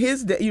in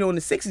his, in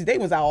the '60s, they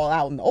was all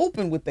out in the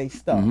open with their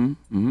stuff.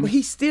 But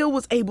he still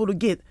was able to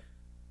get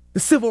the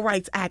Civil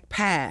Rights Act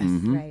passed,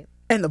 Right.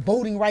 and the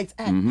Voting Rights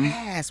Act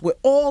passed with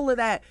all of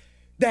that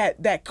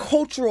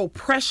cultural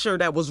pressure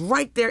that was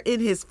right there in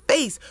his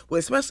face,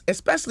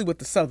 especially with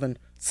the Southern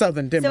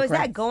Democrats. So is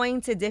that going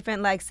to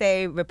different, like,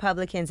 say,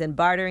 Republicans and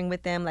bartering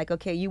with them? Like,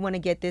 okay, you want to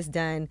get this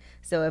done,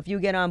 so if you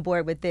get on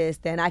board with this,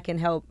 then I can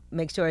help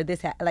make sure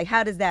this like,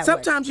 how does that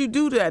work? Sometimes you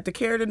do that. The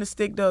carrot and the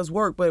stick does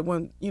work, but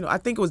when, I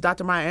think it was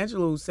Dr. Maya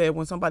Angelou who said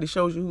when somebody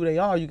shows you who they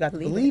are, you got to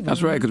believe them.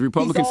 That's right, because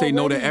Republicans say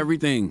no to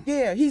everything.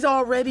 Yeah, he's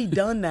already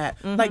done that.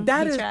 Like,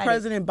 that is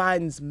President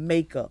Biden's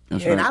makeup.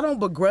 That's and right. I don't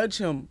begrudge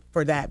him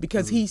for that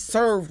because he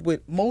served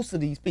with most of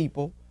these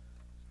people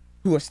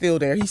who are still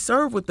there. He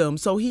served with them,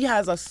 so he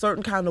has a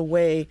certain kind of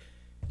way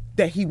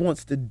that he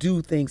wants to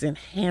do things and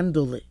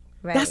handle it.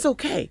 Right. That's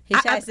okay. He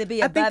tries to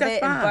be I think above that's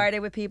it and fine. barter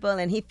with people,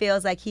 and he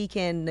feels like he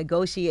can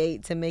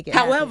negotiate to make it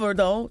happen. However,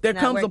 though, there Not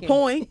comes working. a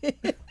point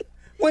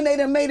when they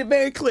done made it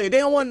very clear they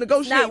don't want to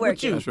negotiate not with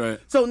working. you. That's right.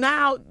 So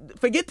now,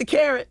 forget the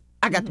carrot.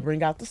 I got to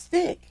bring out the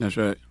stick. That's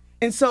right.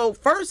 And so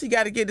first he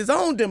got to get his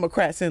own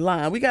Democrats in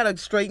line. We got to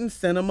straighten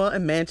Sinema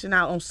and Manchin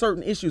out on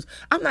certain issues.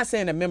 I'm not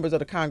saying that members of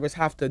the Congress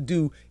have to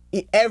do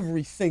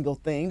every single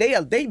thing.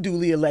 They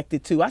duly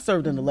elected too. I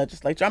served in the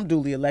legislature. I'm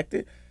duly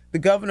elected. The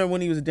governor,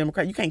 when he was a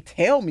Democrat, you can't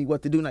tell me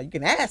what to do. Now you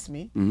can ask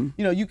me.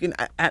 You can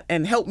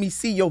and help me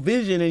see your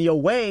vision and your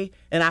way,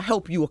 and I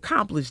help you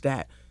accomplish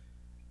that.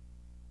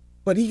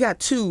 But he got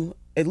two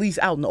at least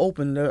out in the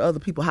open. There are other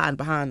people hiding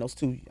behind those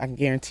two. I can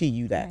guarantee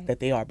you that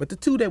they are. But the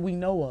two that we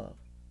know of,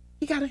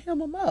 he got to hem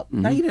them up.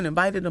 Now, he done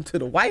invited them to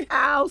the White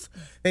House.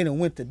 They done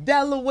went to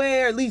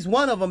Delaware. At least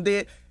one of them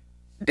did.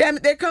 Damn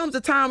it, there comes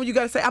a time when you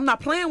got to say, I'm not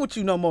playing with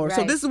you no more. So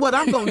Right. this is what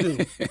I'm going to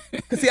do.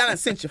 Because, see, I done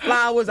sent you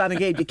flowers. I done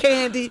gave you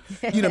candy.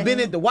 You done been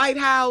at the White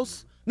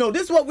House. No,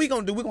 this is what we're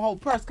going to do. We're going to hold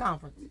a press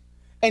conference.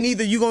 And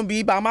either you're going to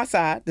be by my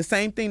side, the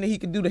same thing that he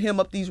could do to hem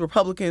up these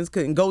Republicans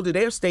and go to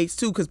their states,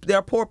 too, because there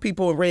are poor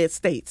people in red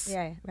states.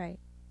 Yeah, right.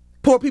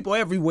 Poor people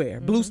everywhere.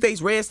 Blue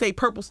states, red states,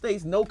 purple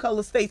states, no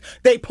color states.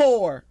 They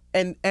poor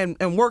and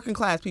working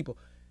class people.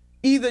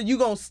 Either you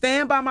going to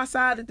stand by my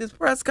side at this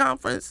press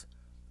conference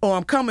or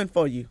I'm coming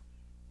for you.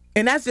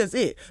 And that's just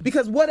it.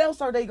 Because what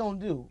else are they going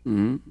to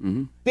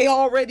do? They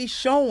already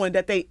showing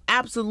that they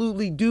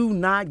absolutely do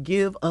not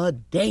give a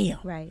damn.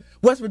 Right.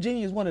 West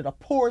Virginia is one of the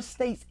poorest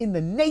states in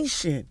the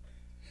nation.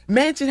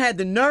 Manchin had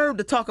the nerve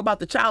to talk about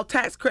the child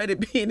tax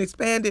credit being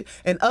expanded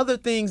and other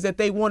things that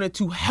they wanted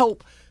to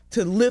help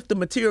to lift the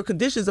material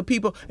conditions of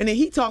people. And then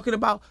he talking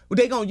about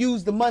they going to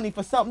use the money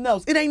for something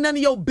else. It ain't none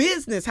of your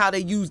business how they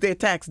use their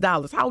tax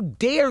dollars. How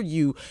dare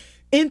you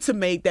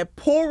intimate that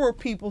poorer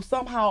people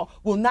somehow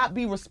will not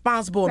be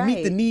responsible and meet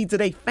Right. the needs of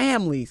their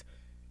families.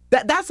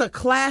 That's a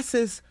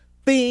classist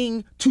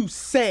thing to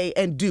say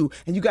and do.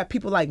 And you got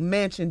people like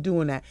Manchin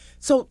doing that.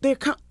 So the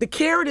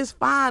carrot is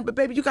fine, but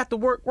baby, you got to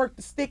work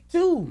the stick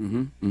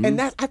too. And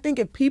that's, I think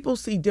if people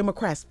see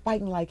Democrats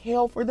fighting like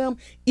hell for them,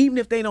 even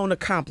if they don't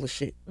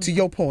accomplish it, to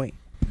your point,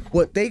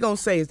 what they gonna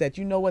say is that,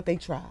 you know what, they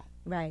tried.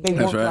 Right. They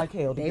That's worked right. like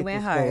hell to They get went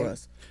this hard. for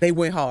us. They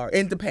went hard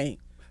in the paint.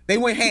 They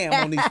went ham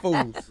on these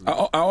fools.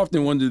 I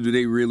often wonder, do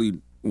they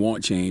really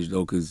want change,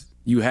 though? Because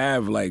you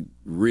have, like,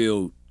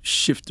 real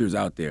shifters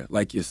out there,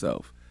 like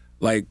yourself,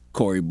 like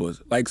Cory Bush,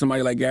 like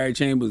somebody like Gary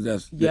Chambers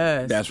that's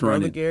Brother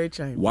running. Gary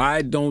Chambers.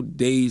 Why don't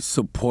they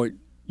support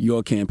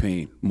your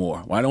campaign more?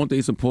 Why don't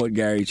they support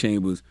Gary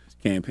Chambers'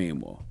 campaign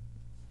more?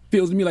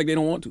 Feels to me like they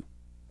don't want to,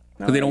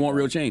 because they don't want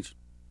real change.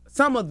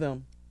 Some of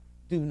them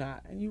do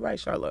not. And you're right,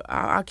 Charlotte.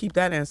 I'll keep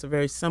that answer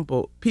very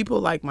simple.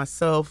 People like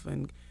myself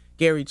and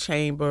Gary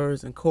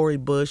Chambers and Cory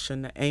Bush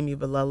and the Amy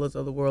Villellas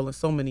of the world and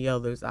so many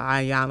others,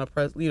 Ayanna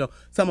Presley,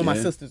 some of my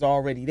sisters are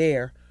already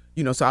there,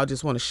 so I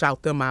just want to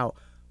shout them out.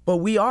 But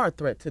we are a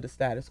threat to the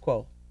status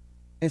quo.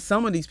 And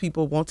some of these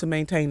people want to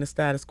maintain the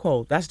status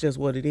quo. That's just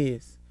what it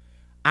is.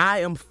 I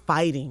am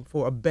fighting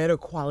for a better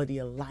quality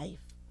of life.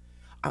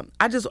 I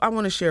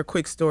want to share a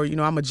quick story.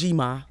 I'm a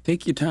GMA.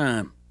 Take your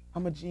time.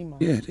 I'm a GMA.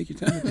 Yeah, take your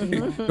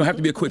time. Don't have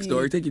to be a quick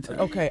story. Take your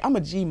time. Okay, I'm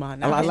a GMA.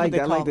 Now, I like that's what that. they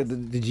I like call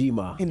the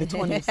GMA. in the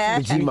 20th The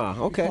century. GMA.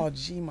 Okay. Called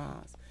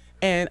GMAs.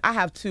 And I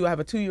have two. I have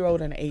a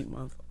 2-year-old and an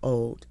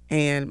 8-month-old.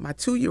 And my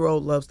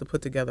 2-year-old loves to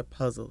put together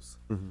puzzles.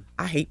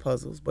 I hate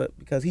puzzles, but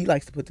because he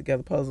likes to put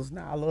together puzzles,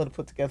 now I love to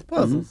put together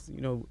puzzles,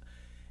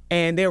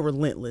 And they're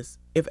relentless.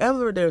 If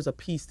ever there's a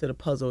piece to the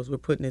puzzle as we're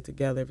putting it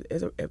together,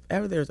 if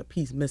ever there's a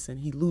piece missing,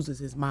 he loses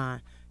his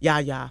mind.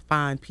 Yah,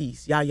 find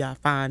piece. Yah,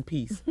 find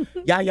piece.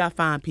 Yah,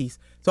 find piece.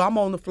 So I'm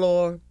on the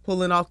floor,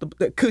 pulling off the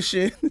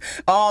cushion,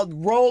 all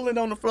rolling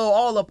on the floor,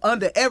 all up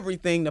under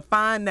everything to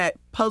find that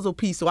puzzle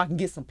piece so I can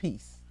get some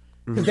peace.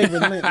 Because they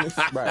relentless.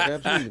 Right,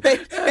 absolutely.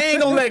 They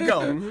ain't gonna let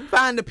go.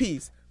 Find the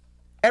peace.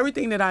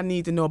 Everything that I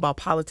need to know about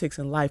politics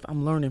and life,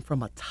 I'm learning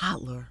from a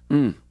toddler.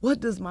 What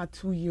does my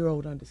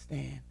 2-year-old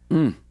understand?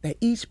 That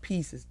each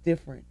piece is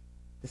different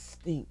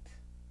distinct,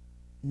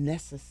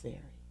 necessary,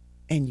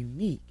 and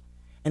unique.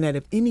 And that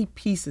if any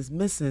piece is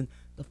missing,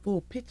 the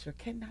full picture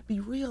cannot be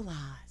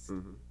realized.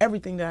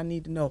 Everything that I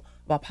need to know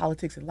about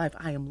politics and life,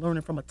 I am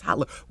learning from a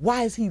toddler.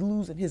 Why is he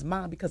losing his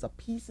mind? Because a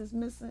piece is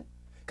missing?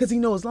 Because he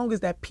knows as long as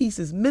that piece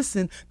is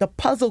missing, the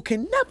puzzle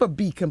can never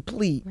be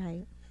complete.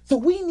 Right. So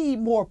we need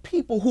more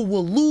people who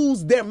will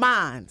lose their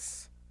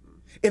minds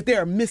if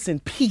there are missing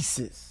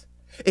pieces.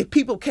 If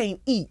people can't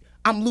eat,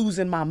 I'm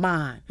losing my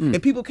mind.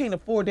 If people can't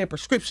afford their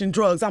prescription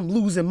drugs, I'm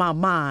losing my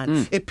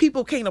mind. If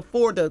people can't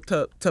afford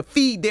to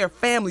feed their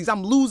families,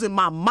 I'm losing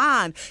my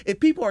mind. If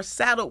people are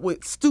saddled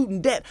with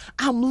student debt,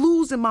 I'm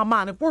losing my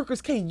mind. If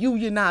workers can't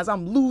unionize,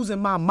 I'm losing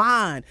my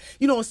mind.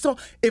 You know, so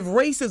if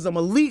racism,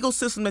 a legal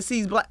system that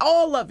sees black,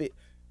 all of it,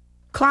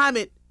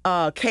 climate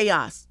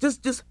chaos,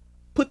 just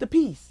put the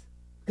piece.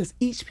 Because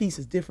each piece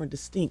is different,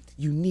 distinct,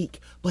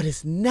 unique, but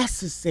it's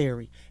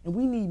necessary. And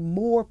we need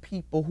more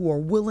people who are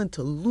willing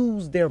to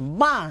lose their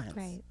minds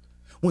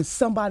when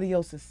somebody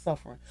else is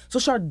suffering. So,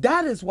 Shar,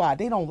 that is why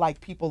they don't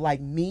like people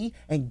like me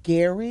and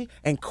Gary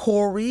and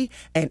Corey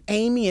and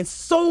Amy and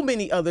so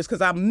many others,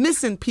 because I'm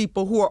missing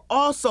people who are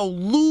also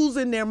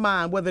losing their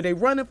mind, whether they're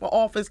running for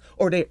office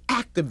or they're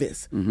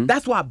activists.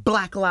 That's why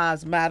Black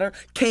Lives Matter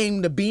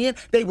came to being.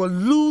 They were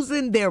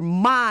losing their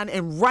mind,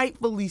 and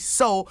rightfully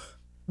so,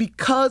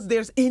 because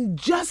there's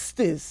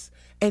injustice,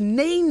 and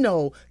they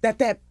know that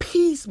that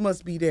piece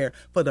must be there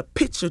for the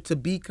picture to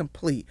be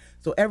complete.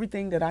 So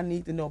everything that I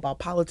need to know about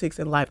politics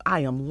and life,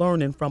 I am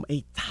learning from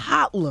a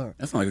toddler.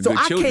 That's like a so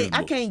good children's I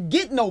book. can't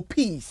get no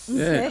peace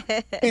Yeah.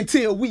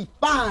 until we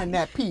find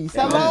that piece.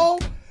 Hello?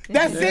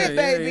 That's it,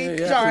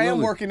 baby. yeah, Sorry, I'm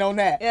absolutely. working on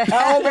that.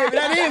 Oh, baby,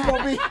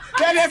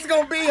 that's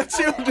gonna be a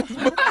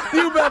children's book.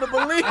 You better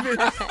believe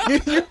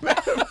it. You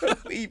better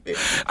believe it.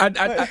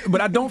 But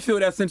I don't feel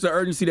that sense of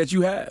urgency that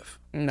you have.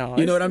 No,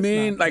 You know what I it's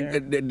mean? not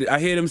Like, there. I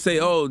hear them say,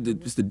 oh,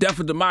 it's the death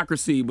of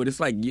democracy, but it's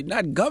like, you're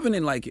not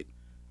governing like it.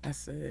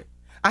 That's it.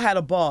 I had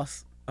a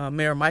boss,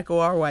 Mayor Michael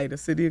R. White, the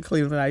city of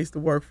Cleveland I used to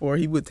work for.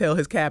 He would tell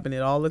his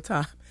cabinet all the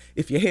time,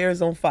 if your hair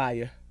is on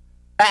fire,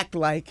 act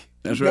like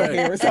That's your right.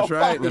 hair is That's on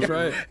right. fire. That's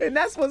right. And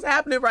that's what's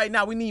happening right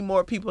now. We need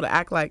more people to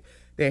act like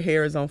their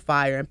hair is on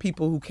fire, and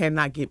people who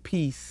cannot get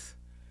peace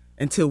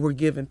until we're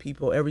giving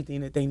people everything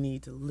that they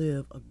need to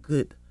live a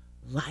good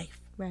life.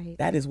 Right.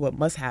 That is what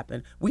must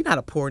happen. We're not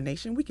a poor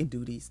nation. We can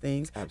do these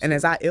things. And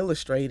as I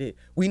illustrated,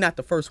 we're not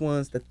the first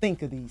ones to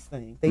think of these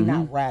things. They're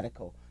not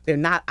radical. They're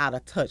not out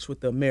of touch with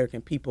the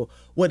American people.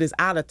 What is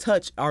out of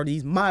touch are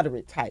these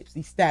moderate types,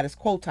 these status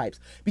quo types,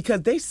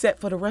 because they set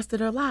for the rest of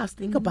their lives.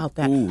 Think about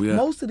that. Ooh, yeah.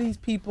 Most of these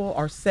people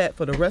are set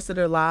for the rest of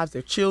their lives,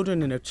 their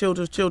children and their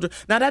children's children.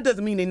 Now, that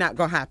doesn't mean they're not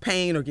going to have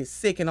pain or get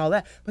sick and all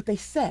that, but they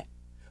set.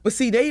 But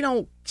see, they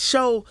don't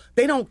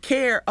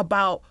care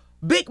about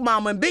Big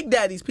Mama and Big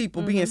Daddy's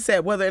people being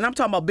set, and I'm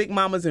talking about Big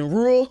Mamas in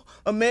rural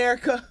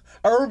America,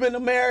 urban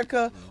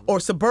America, or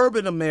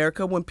suburban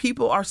America. When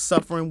people are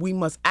suffering, we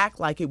must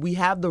act like it. We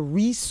have the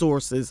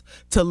resources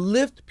to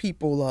lift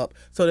people up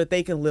so that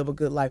they can live a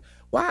good life.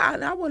 Why?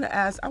 I want to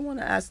ask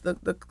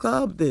the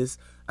club this.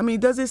 I mean,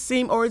 does it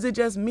seem, or is it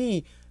just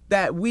me,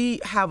 that we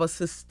have a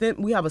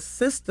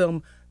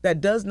system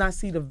that does not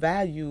see the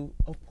value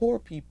of poor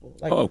people?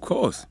 Like, Oh, of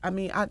course. I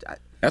mean,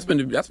 That's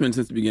been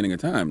since the beginning of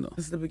time, though.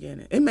 This is the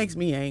beginning. It makes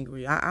me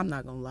angry. I'm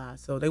not going to lie.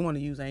 So they want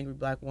to use angry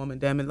black woman.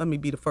 Damn it. Let me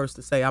be the first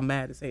to say I'm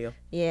mad as hell.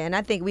 Yeah, and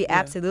I think we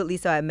absolutely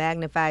saw it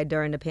magnified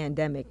during the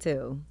pandemic,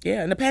 too.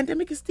 Yeah, and the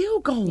pandemic is still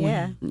going.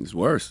 Yeah. It's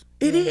worse.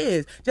 It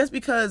is. Just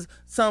because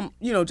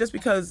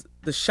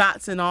the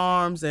shots in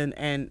arms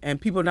and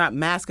people are not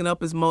masking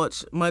up as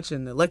much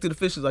and the elected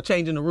officials are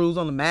changing the rules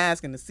on the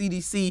mask and the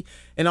CDC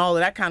and all of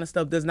that kind of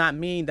stuff does not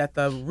mean that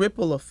the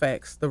ripple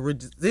effects, the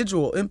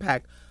residual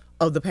impact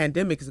of the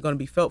pandemic is going to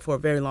be felt for a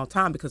very long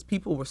time, because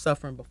people were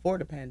suffering before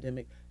the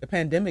pandemic. The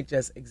pandemic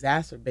just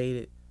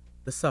exacerbated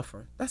the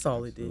suffering. That's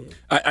all it did.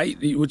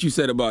 What you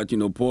said about,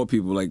 poor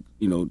people, like,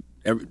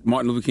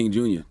 Martin Luther King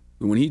Jr.,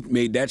 when he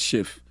made that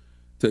shift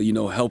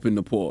to, helping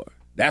the poor,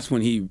 that's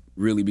when he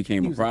really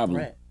became a problem.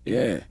 Threat.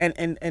 Yeah.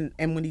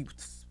 And when he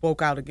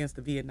spoke out against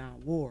the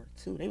Vietnam War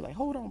too, they were like,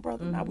 hold on,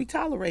 brother, now we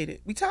tolerated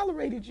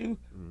you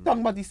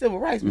talking about these civil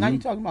rights, but now you're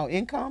talking about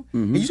income,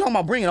 and you talking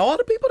about bringing all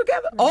the people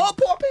together, all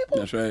poor people.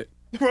 That's right.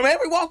 From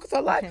every walk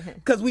of life,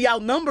 because we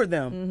outnumber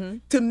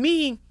them. To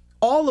me,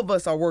 all of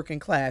us are working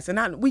class,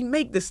 and we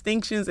make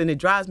distinctions, and it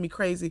drives me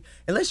crazy.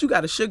 Unless you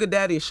got a sugar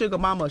daddy, a sugar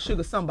mama, a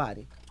sugar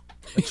somebody,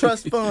 a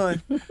trust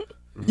fund,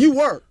 you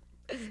work.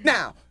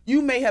 Now,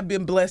 you may have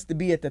been blessed to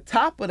be at the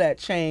top of that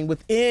chain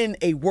within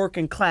a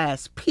working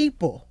class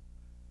people,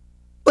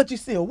 but you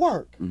still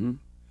work.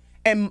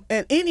 And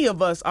any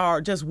of us are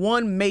just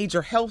one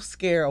major health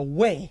scare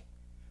away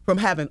from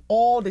having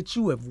all that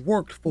you have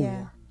worked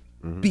for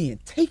being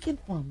taken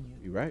from you.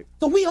 You're right.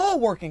 So we all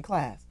working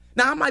class.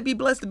 Now, I might be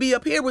blessed to be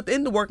up here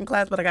within the working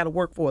class, but I got to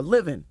work for a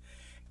living.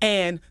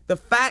 And the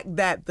fact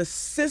that the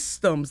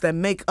systems that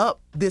make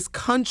up this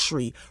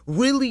country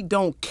really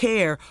don't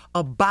care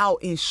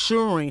about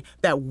ensuring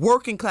that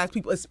working class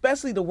people,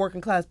 especially the working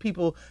class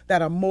people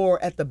that are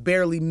more at the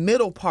barely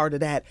middle part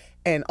of that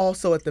and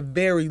also at the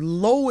very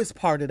lowest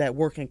part of that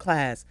working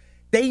class,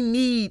 they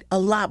need a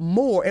lot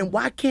more. And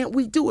why can't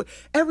we do it?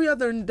 Every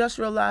other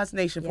industrialized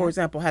nation, for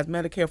example, has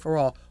Medicare for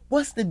all.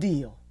 What's the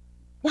deal?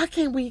 Why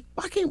can't we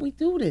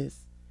do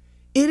this?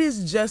 It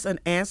is just an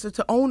answer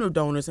to owner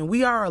donors, and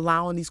we are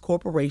allowing these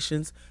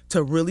corporations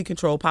to really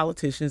control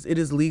politicians. It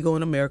is legal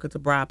in America to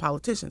bribe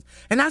politicians.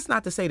 And that's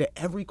not to say that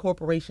every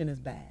corporation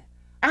is bad.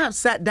 I have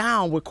sat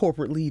down with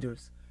corporate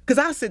leaders, because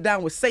I sit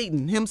down with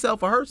Satan,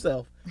 himself or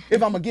herself,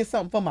 if I'm going to get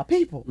something for my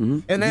people.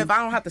 And if I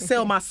don't have to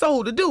sell my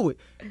soul to do it.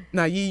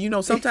 Now, you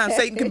know, sometimes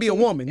Satan can be a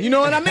woman. You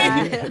know what I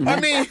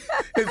mean?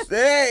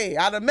 Hey,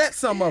 I'd have met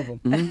some of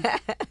them.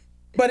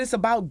 But it's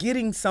about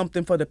getting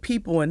something for the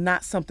people and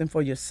not something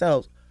for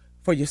yourself.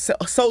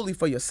 Solely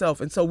for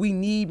yourself. And so we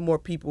need more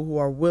people who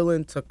are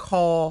willing to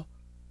call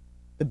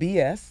the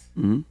BS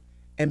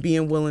and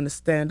being willing to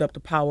stand up to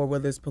power,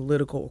 whether it's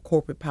political or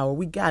corporate power.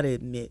 We got to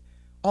admit,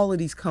 all of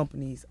these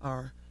companies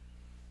are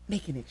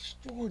making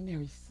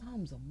extraordinary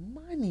sums of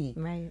money.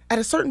 Right. At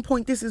a certain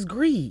point, this is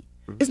greed.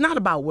 It's not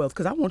about wealth,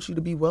 because I want you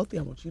to be wealthy.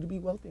 I want you to be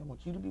wealthy. I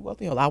want you to be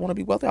wealthy. Hell, I want to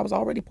be wealthy. I was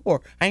already poor.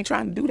 I ain't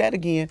trying to do that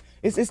again.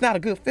 It's not a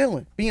good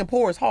feeling. Being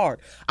poor is hard.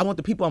 I want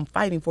the people I'm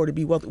fighting for to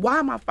be wealthy. Why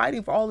am I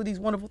fighting for all of these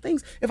wonderful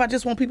things if I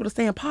just want people to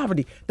stay in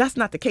poverty? That's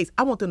not the case.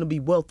 I want them to be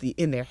wealthy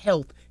in their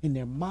health, in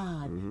their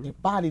mind, their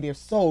body, their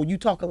soul. You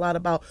talk a lot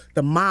about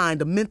the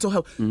mind, the mental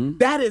health.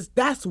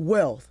 That's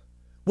wealth.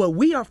 What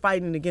we are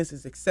fighting against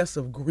is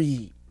excessive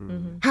greed.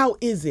 How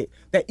is it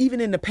that even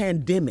in the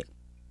pandemic,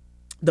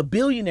 the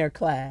billionaire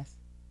class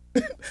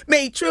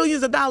made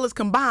trillions of dollars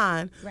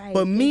combined,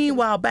 but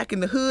meanwhile back in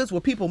the hoods where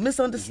people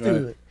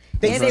misunderstood,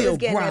 they was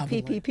getting that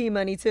PPP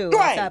money too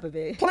on top of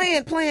it.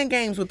 Playing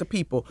games with the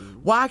people.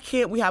 Why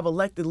can't we have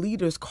elected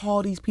leaders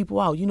call these people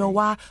out? You know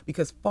why?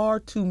 Because far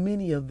too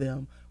many of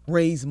them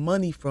raise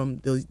money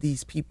from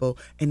these people,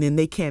 and then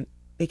they can't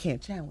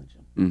challenge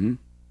them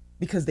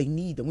because they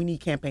need them. We need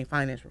campaign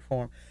finance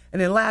reform.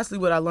 And then lastly,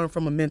 what I learned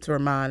from a mentor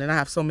of mine, and I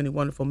have so many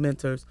wonderful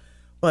mentors,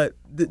 but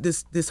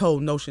this whole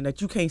notion that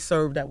you can't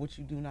serve that which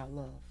you do not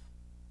love.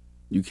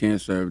 You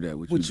can't serve that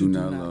which you do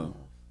not love.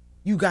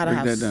 You got to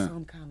have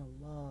some kind of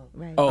love.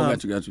 Right. Oh,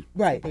 got you.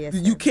 Right. Yes,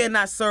 you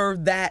cannot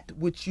serve that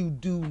which you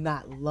do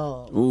not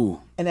love. Ooh.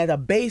 And at a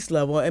base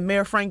level, and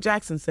Mayor Frank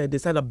Jackson said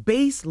this, at a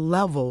base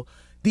level,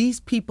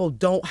 these people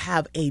don't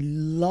have a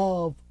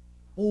love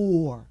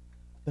for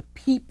the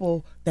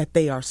people that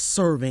they are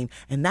serving.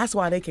 And that's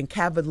why they can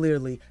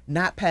cavalierly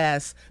not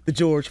pass the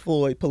George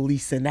Floyd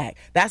Policing Act.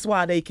 That's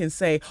why they can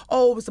say,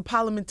 oh, it was a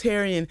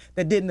parliamentarian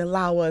that didn't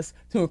allow us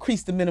to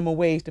increase the minimum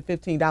wage to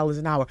 $15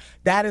 an hour.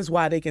 That is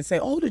why they can say,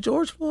 oh, the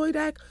George Floyd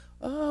Act,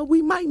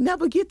 we might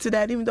never get to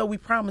that, even though we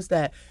promised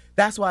that.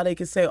 That's why they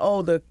can say,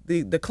 oh,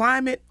 the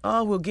climate,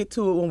 we'll get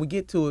to it when we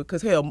get to it.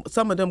 Because, hell,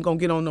 some of them going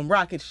to get on them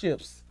rocket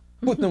ships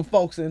with them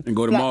folks and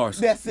go to Mars.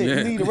 That's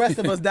it. Leave the rest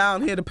of us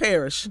down here to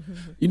perish.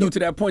 You know, to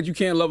that point, you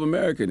can't love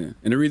America then.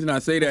 And the reason I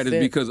say that is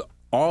because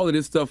all of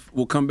this stuff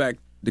will come back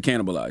to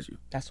cannibalize you.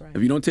 That's right.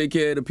 If you don't take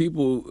care of the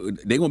people,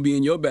 they're going to be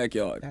in your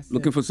backyard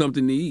looking for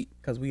something to eat.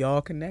 Because we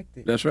all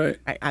connected. That's right.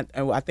 I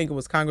think it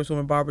was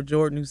Congresswoman Barbara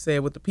Jordan who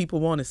said what the people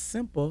want is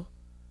simple.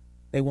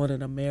 They want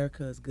an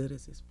America as good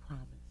as its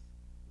promise.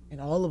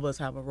 And all of us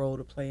have a role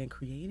to play in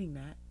creating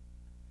that.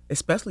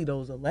 Especially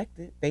those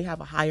elected, they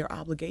have a higher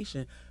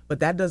obligation.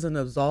 But that doesn't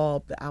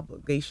absolve the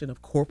obligation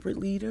of corporate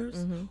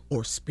leaders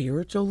or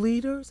spiritual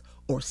leaders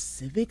or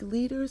civic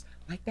leaders.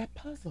 Like that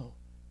puzzle.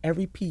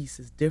 Every piece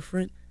is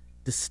different,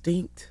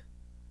 distinct,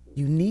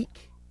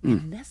 unique,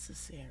 and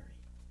necessary.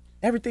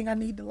 Everything I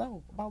need to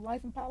know about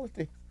life and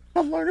politics.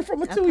 I'm learning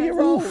from a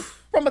 2-year-old,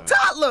 from a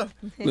toddler.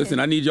 Listen,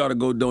 I need y'all to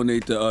go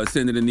donate to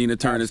Senator Nina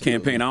Turner's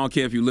campaign. I don't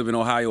care if you live in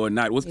Ohio or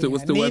not. What's the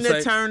website?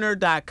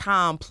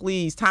 NinaTurner.com,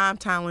 please. Time,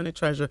 talent, and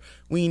treasure.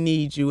 We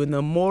need you. In the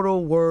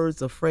immortal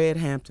words of Fred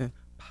Hampton,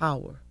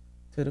 power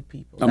to the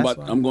people.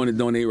 I'm going to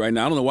donate right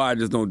now. I don't know why I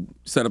just don't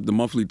set up the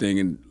monthly thing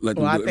and let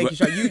them do it.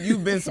 Thank you.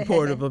 You've been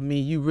supportive of me.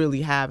 You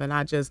really have. And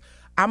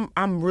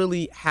I'm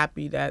really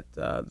happy that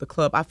the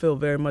club, I feel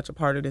very much a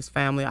part of this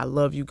family. I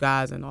love you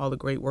guys and all the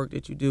great work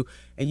that you do.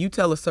 And you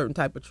tell a certain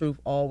type of truth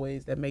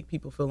always that make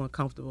people feel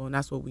uncomfortable. And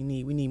that's what we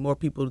need. We need more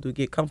people to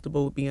get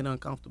comfortable with being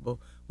uncomfortable.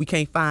 We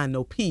can't find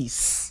no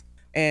peace.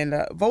 And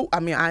vote. I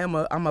mean, I'm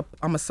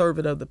a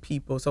servant of the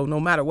people. So no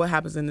matter what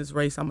happens in this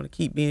race, I'm going to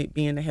keep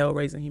being the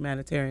hell-raising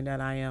humanitarian that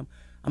I am.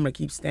 I'm going to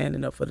keep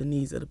standing up for the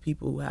needs of the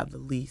people who have the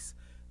least.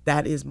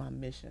 That is my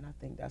mission. I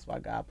think that's why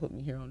God put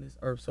me here on this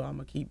earth. So I'm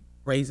going to keep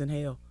raising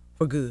hell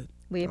for good.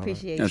 We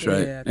appreciate That's you.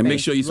 right. Yeah, and make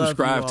sure you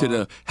subscribe to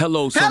the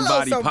Hello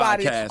Somebody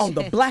podcast on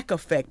the Black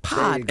Effect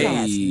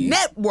Podcast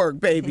Network,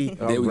 baby.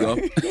 There we go.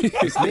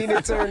 It's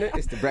Nina Turner.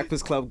 It's the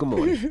Breakfast Club. Good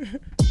morning.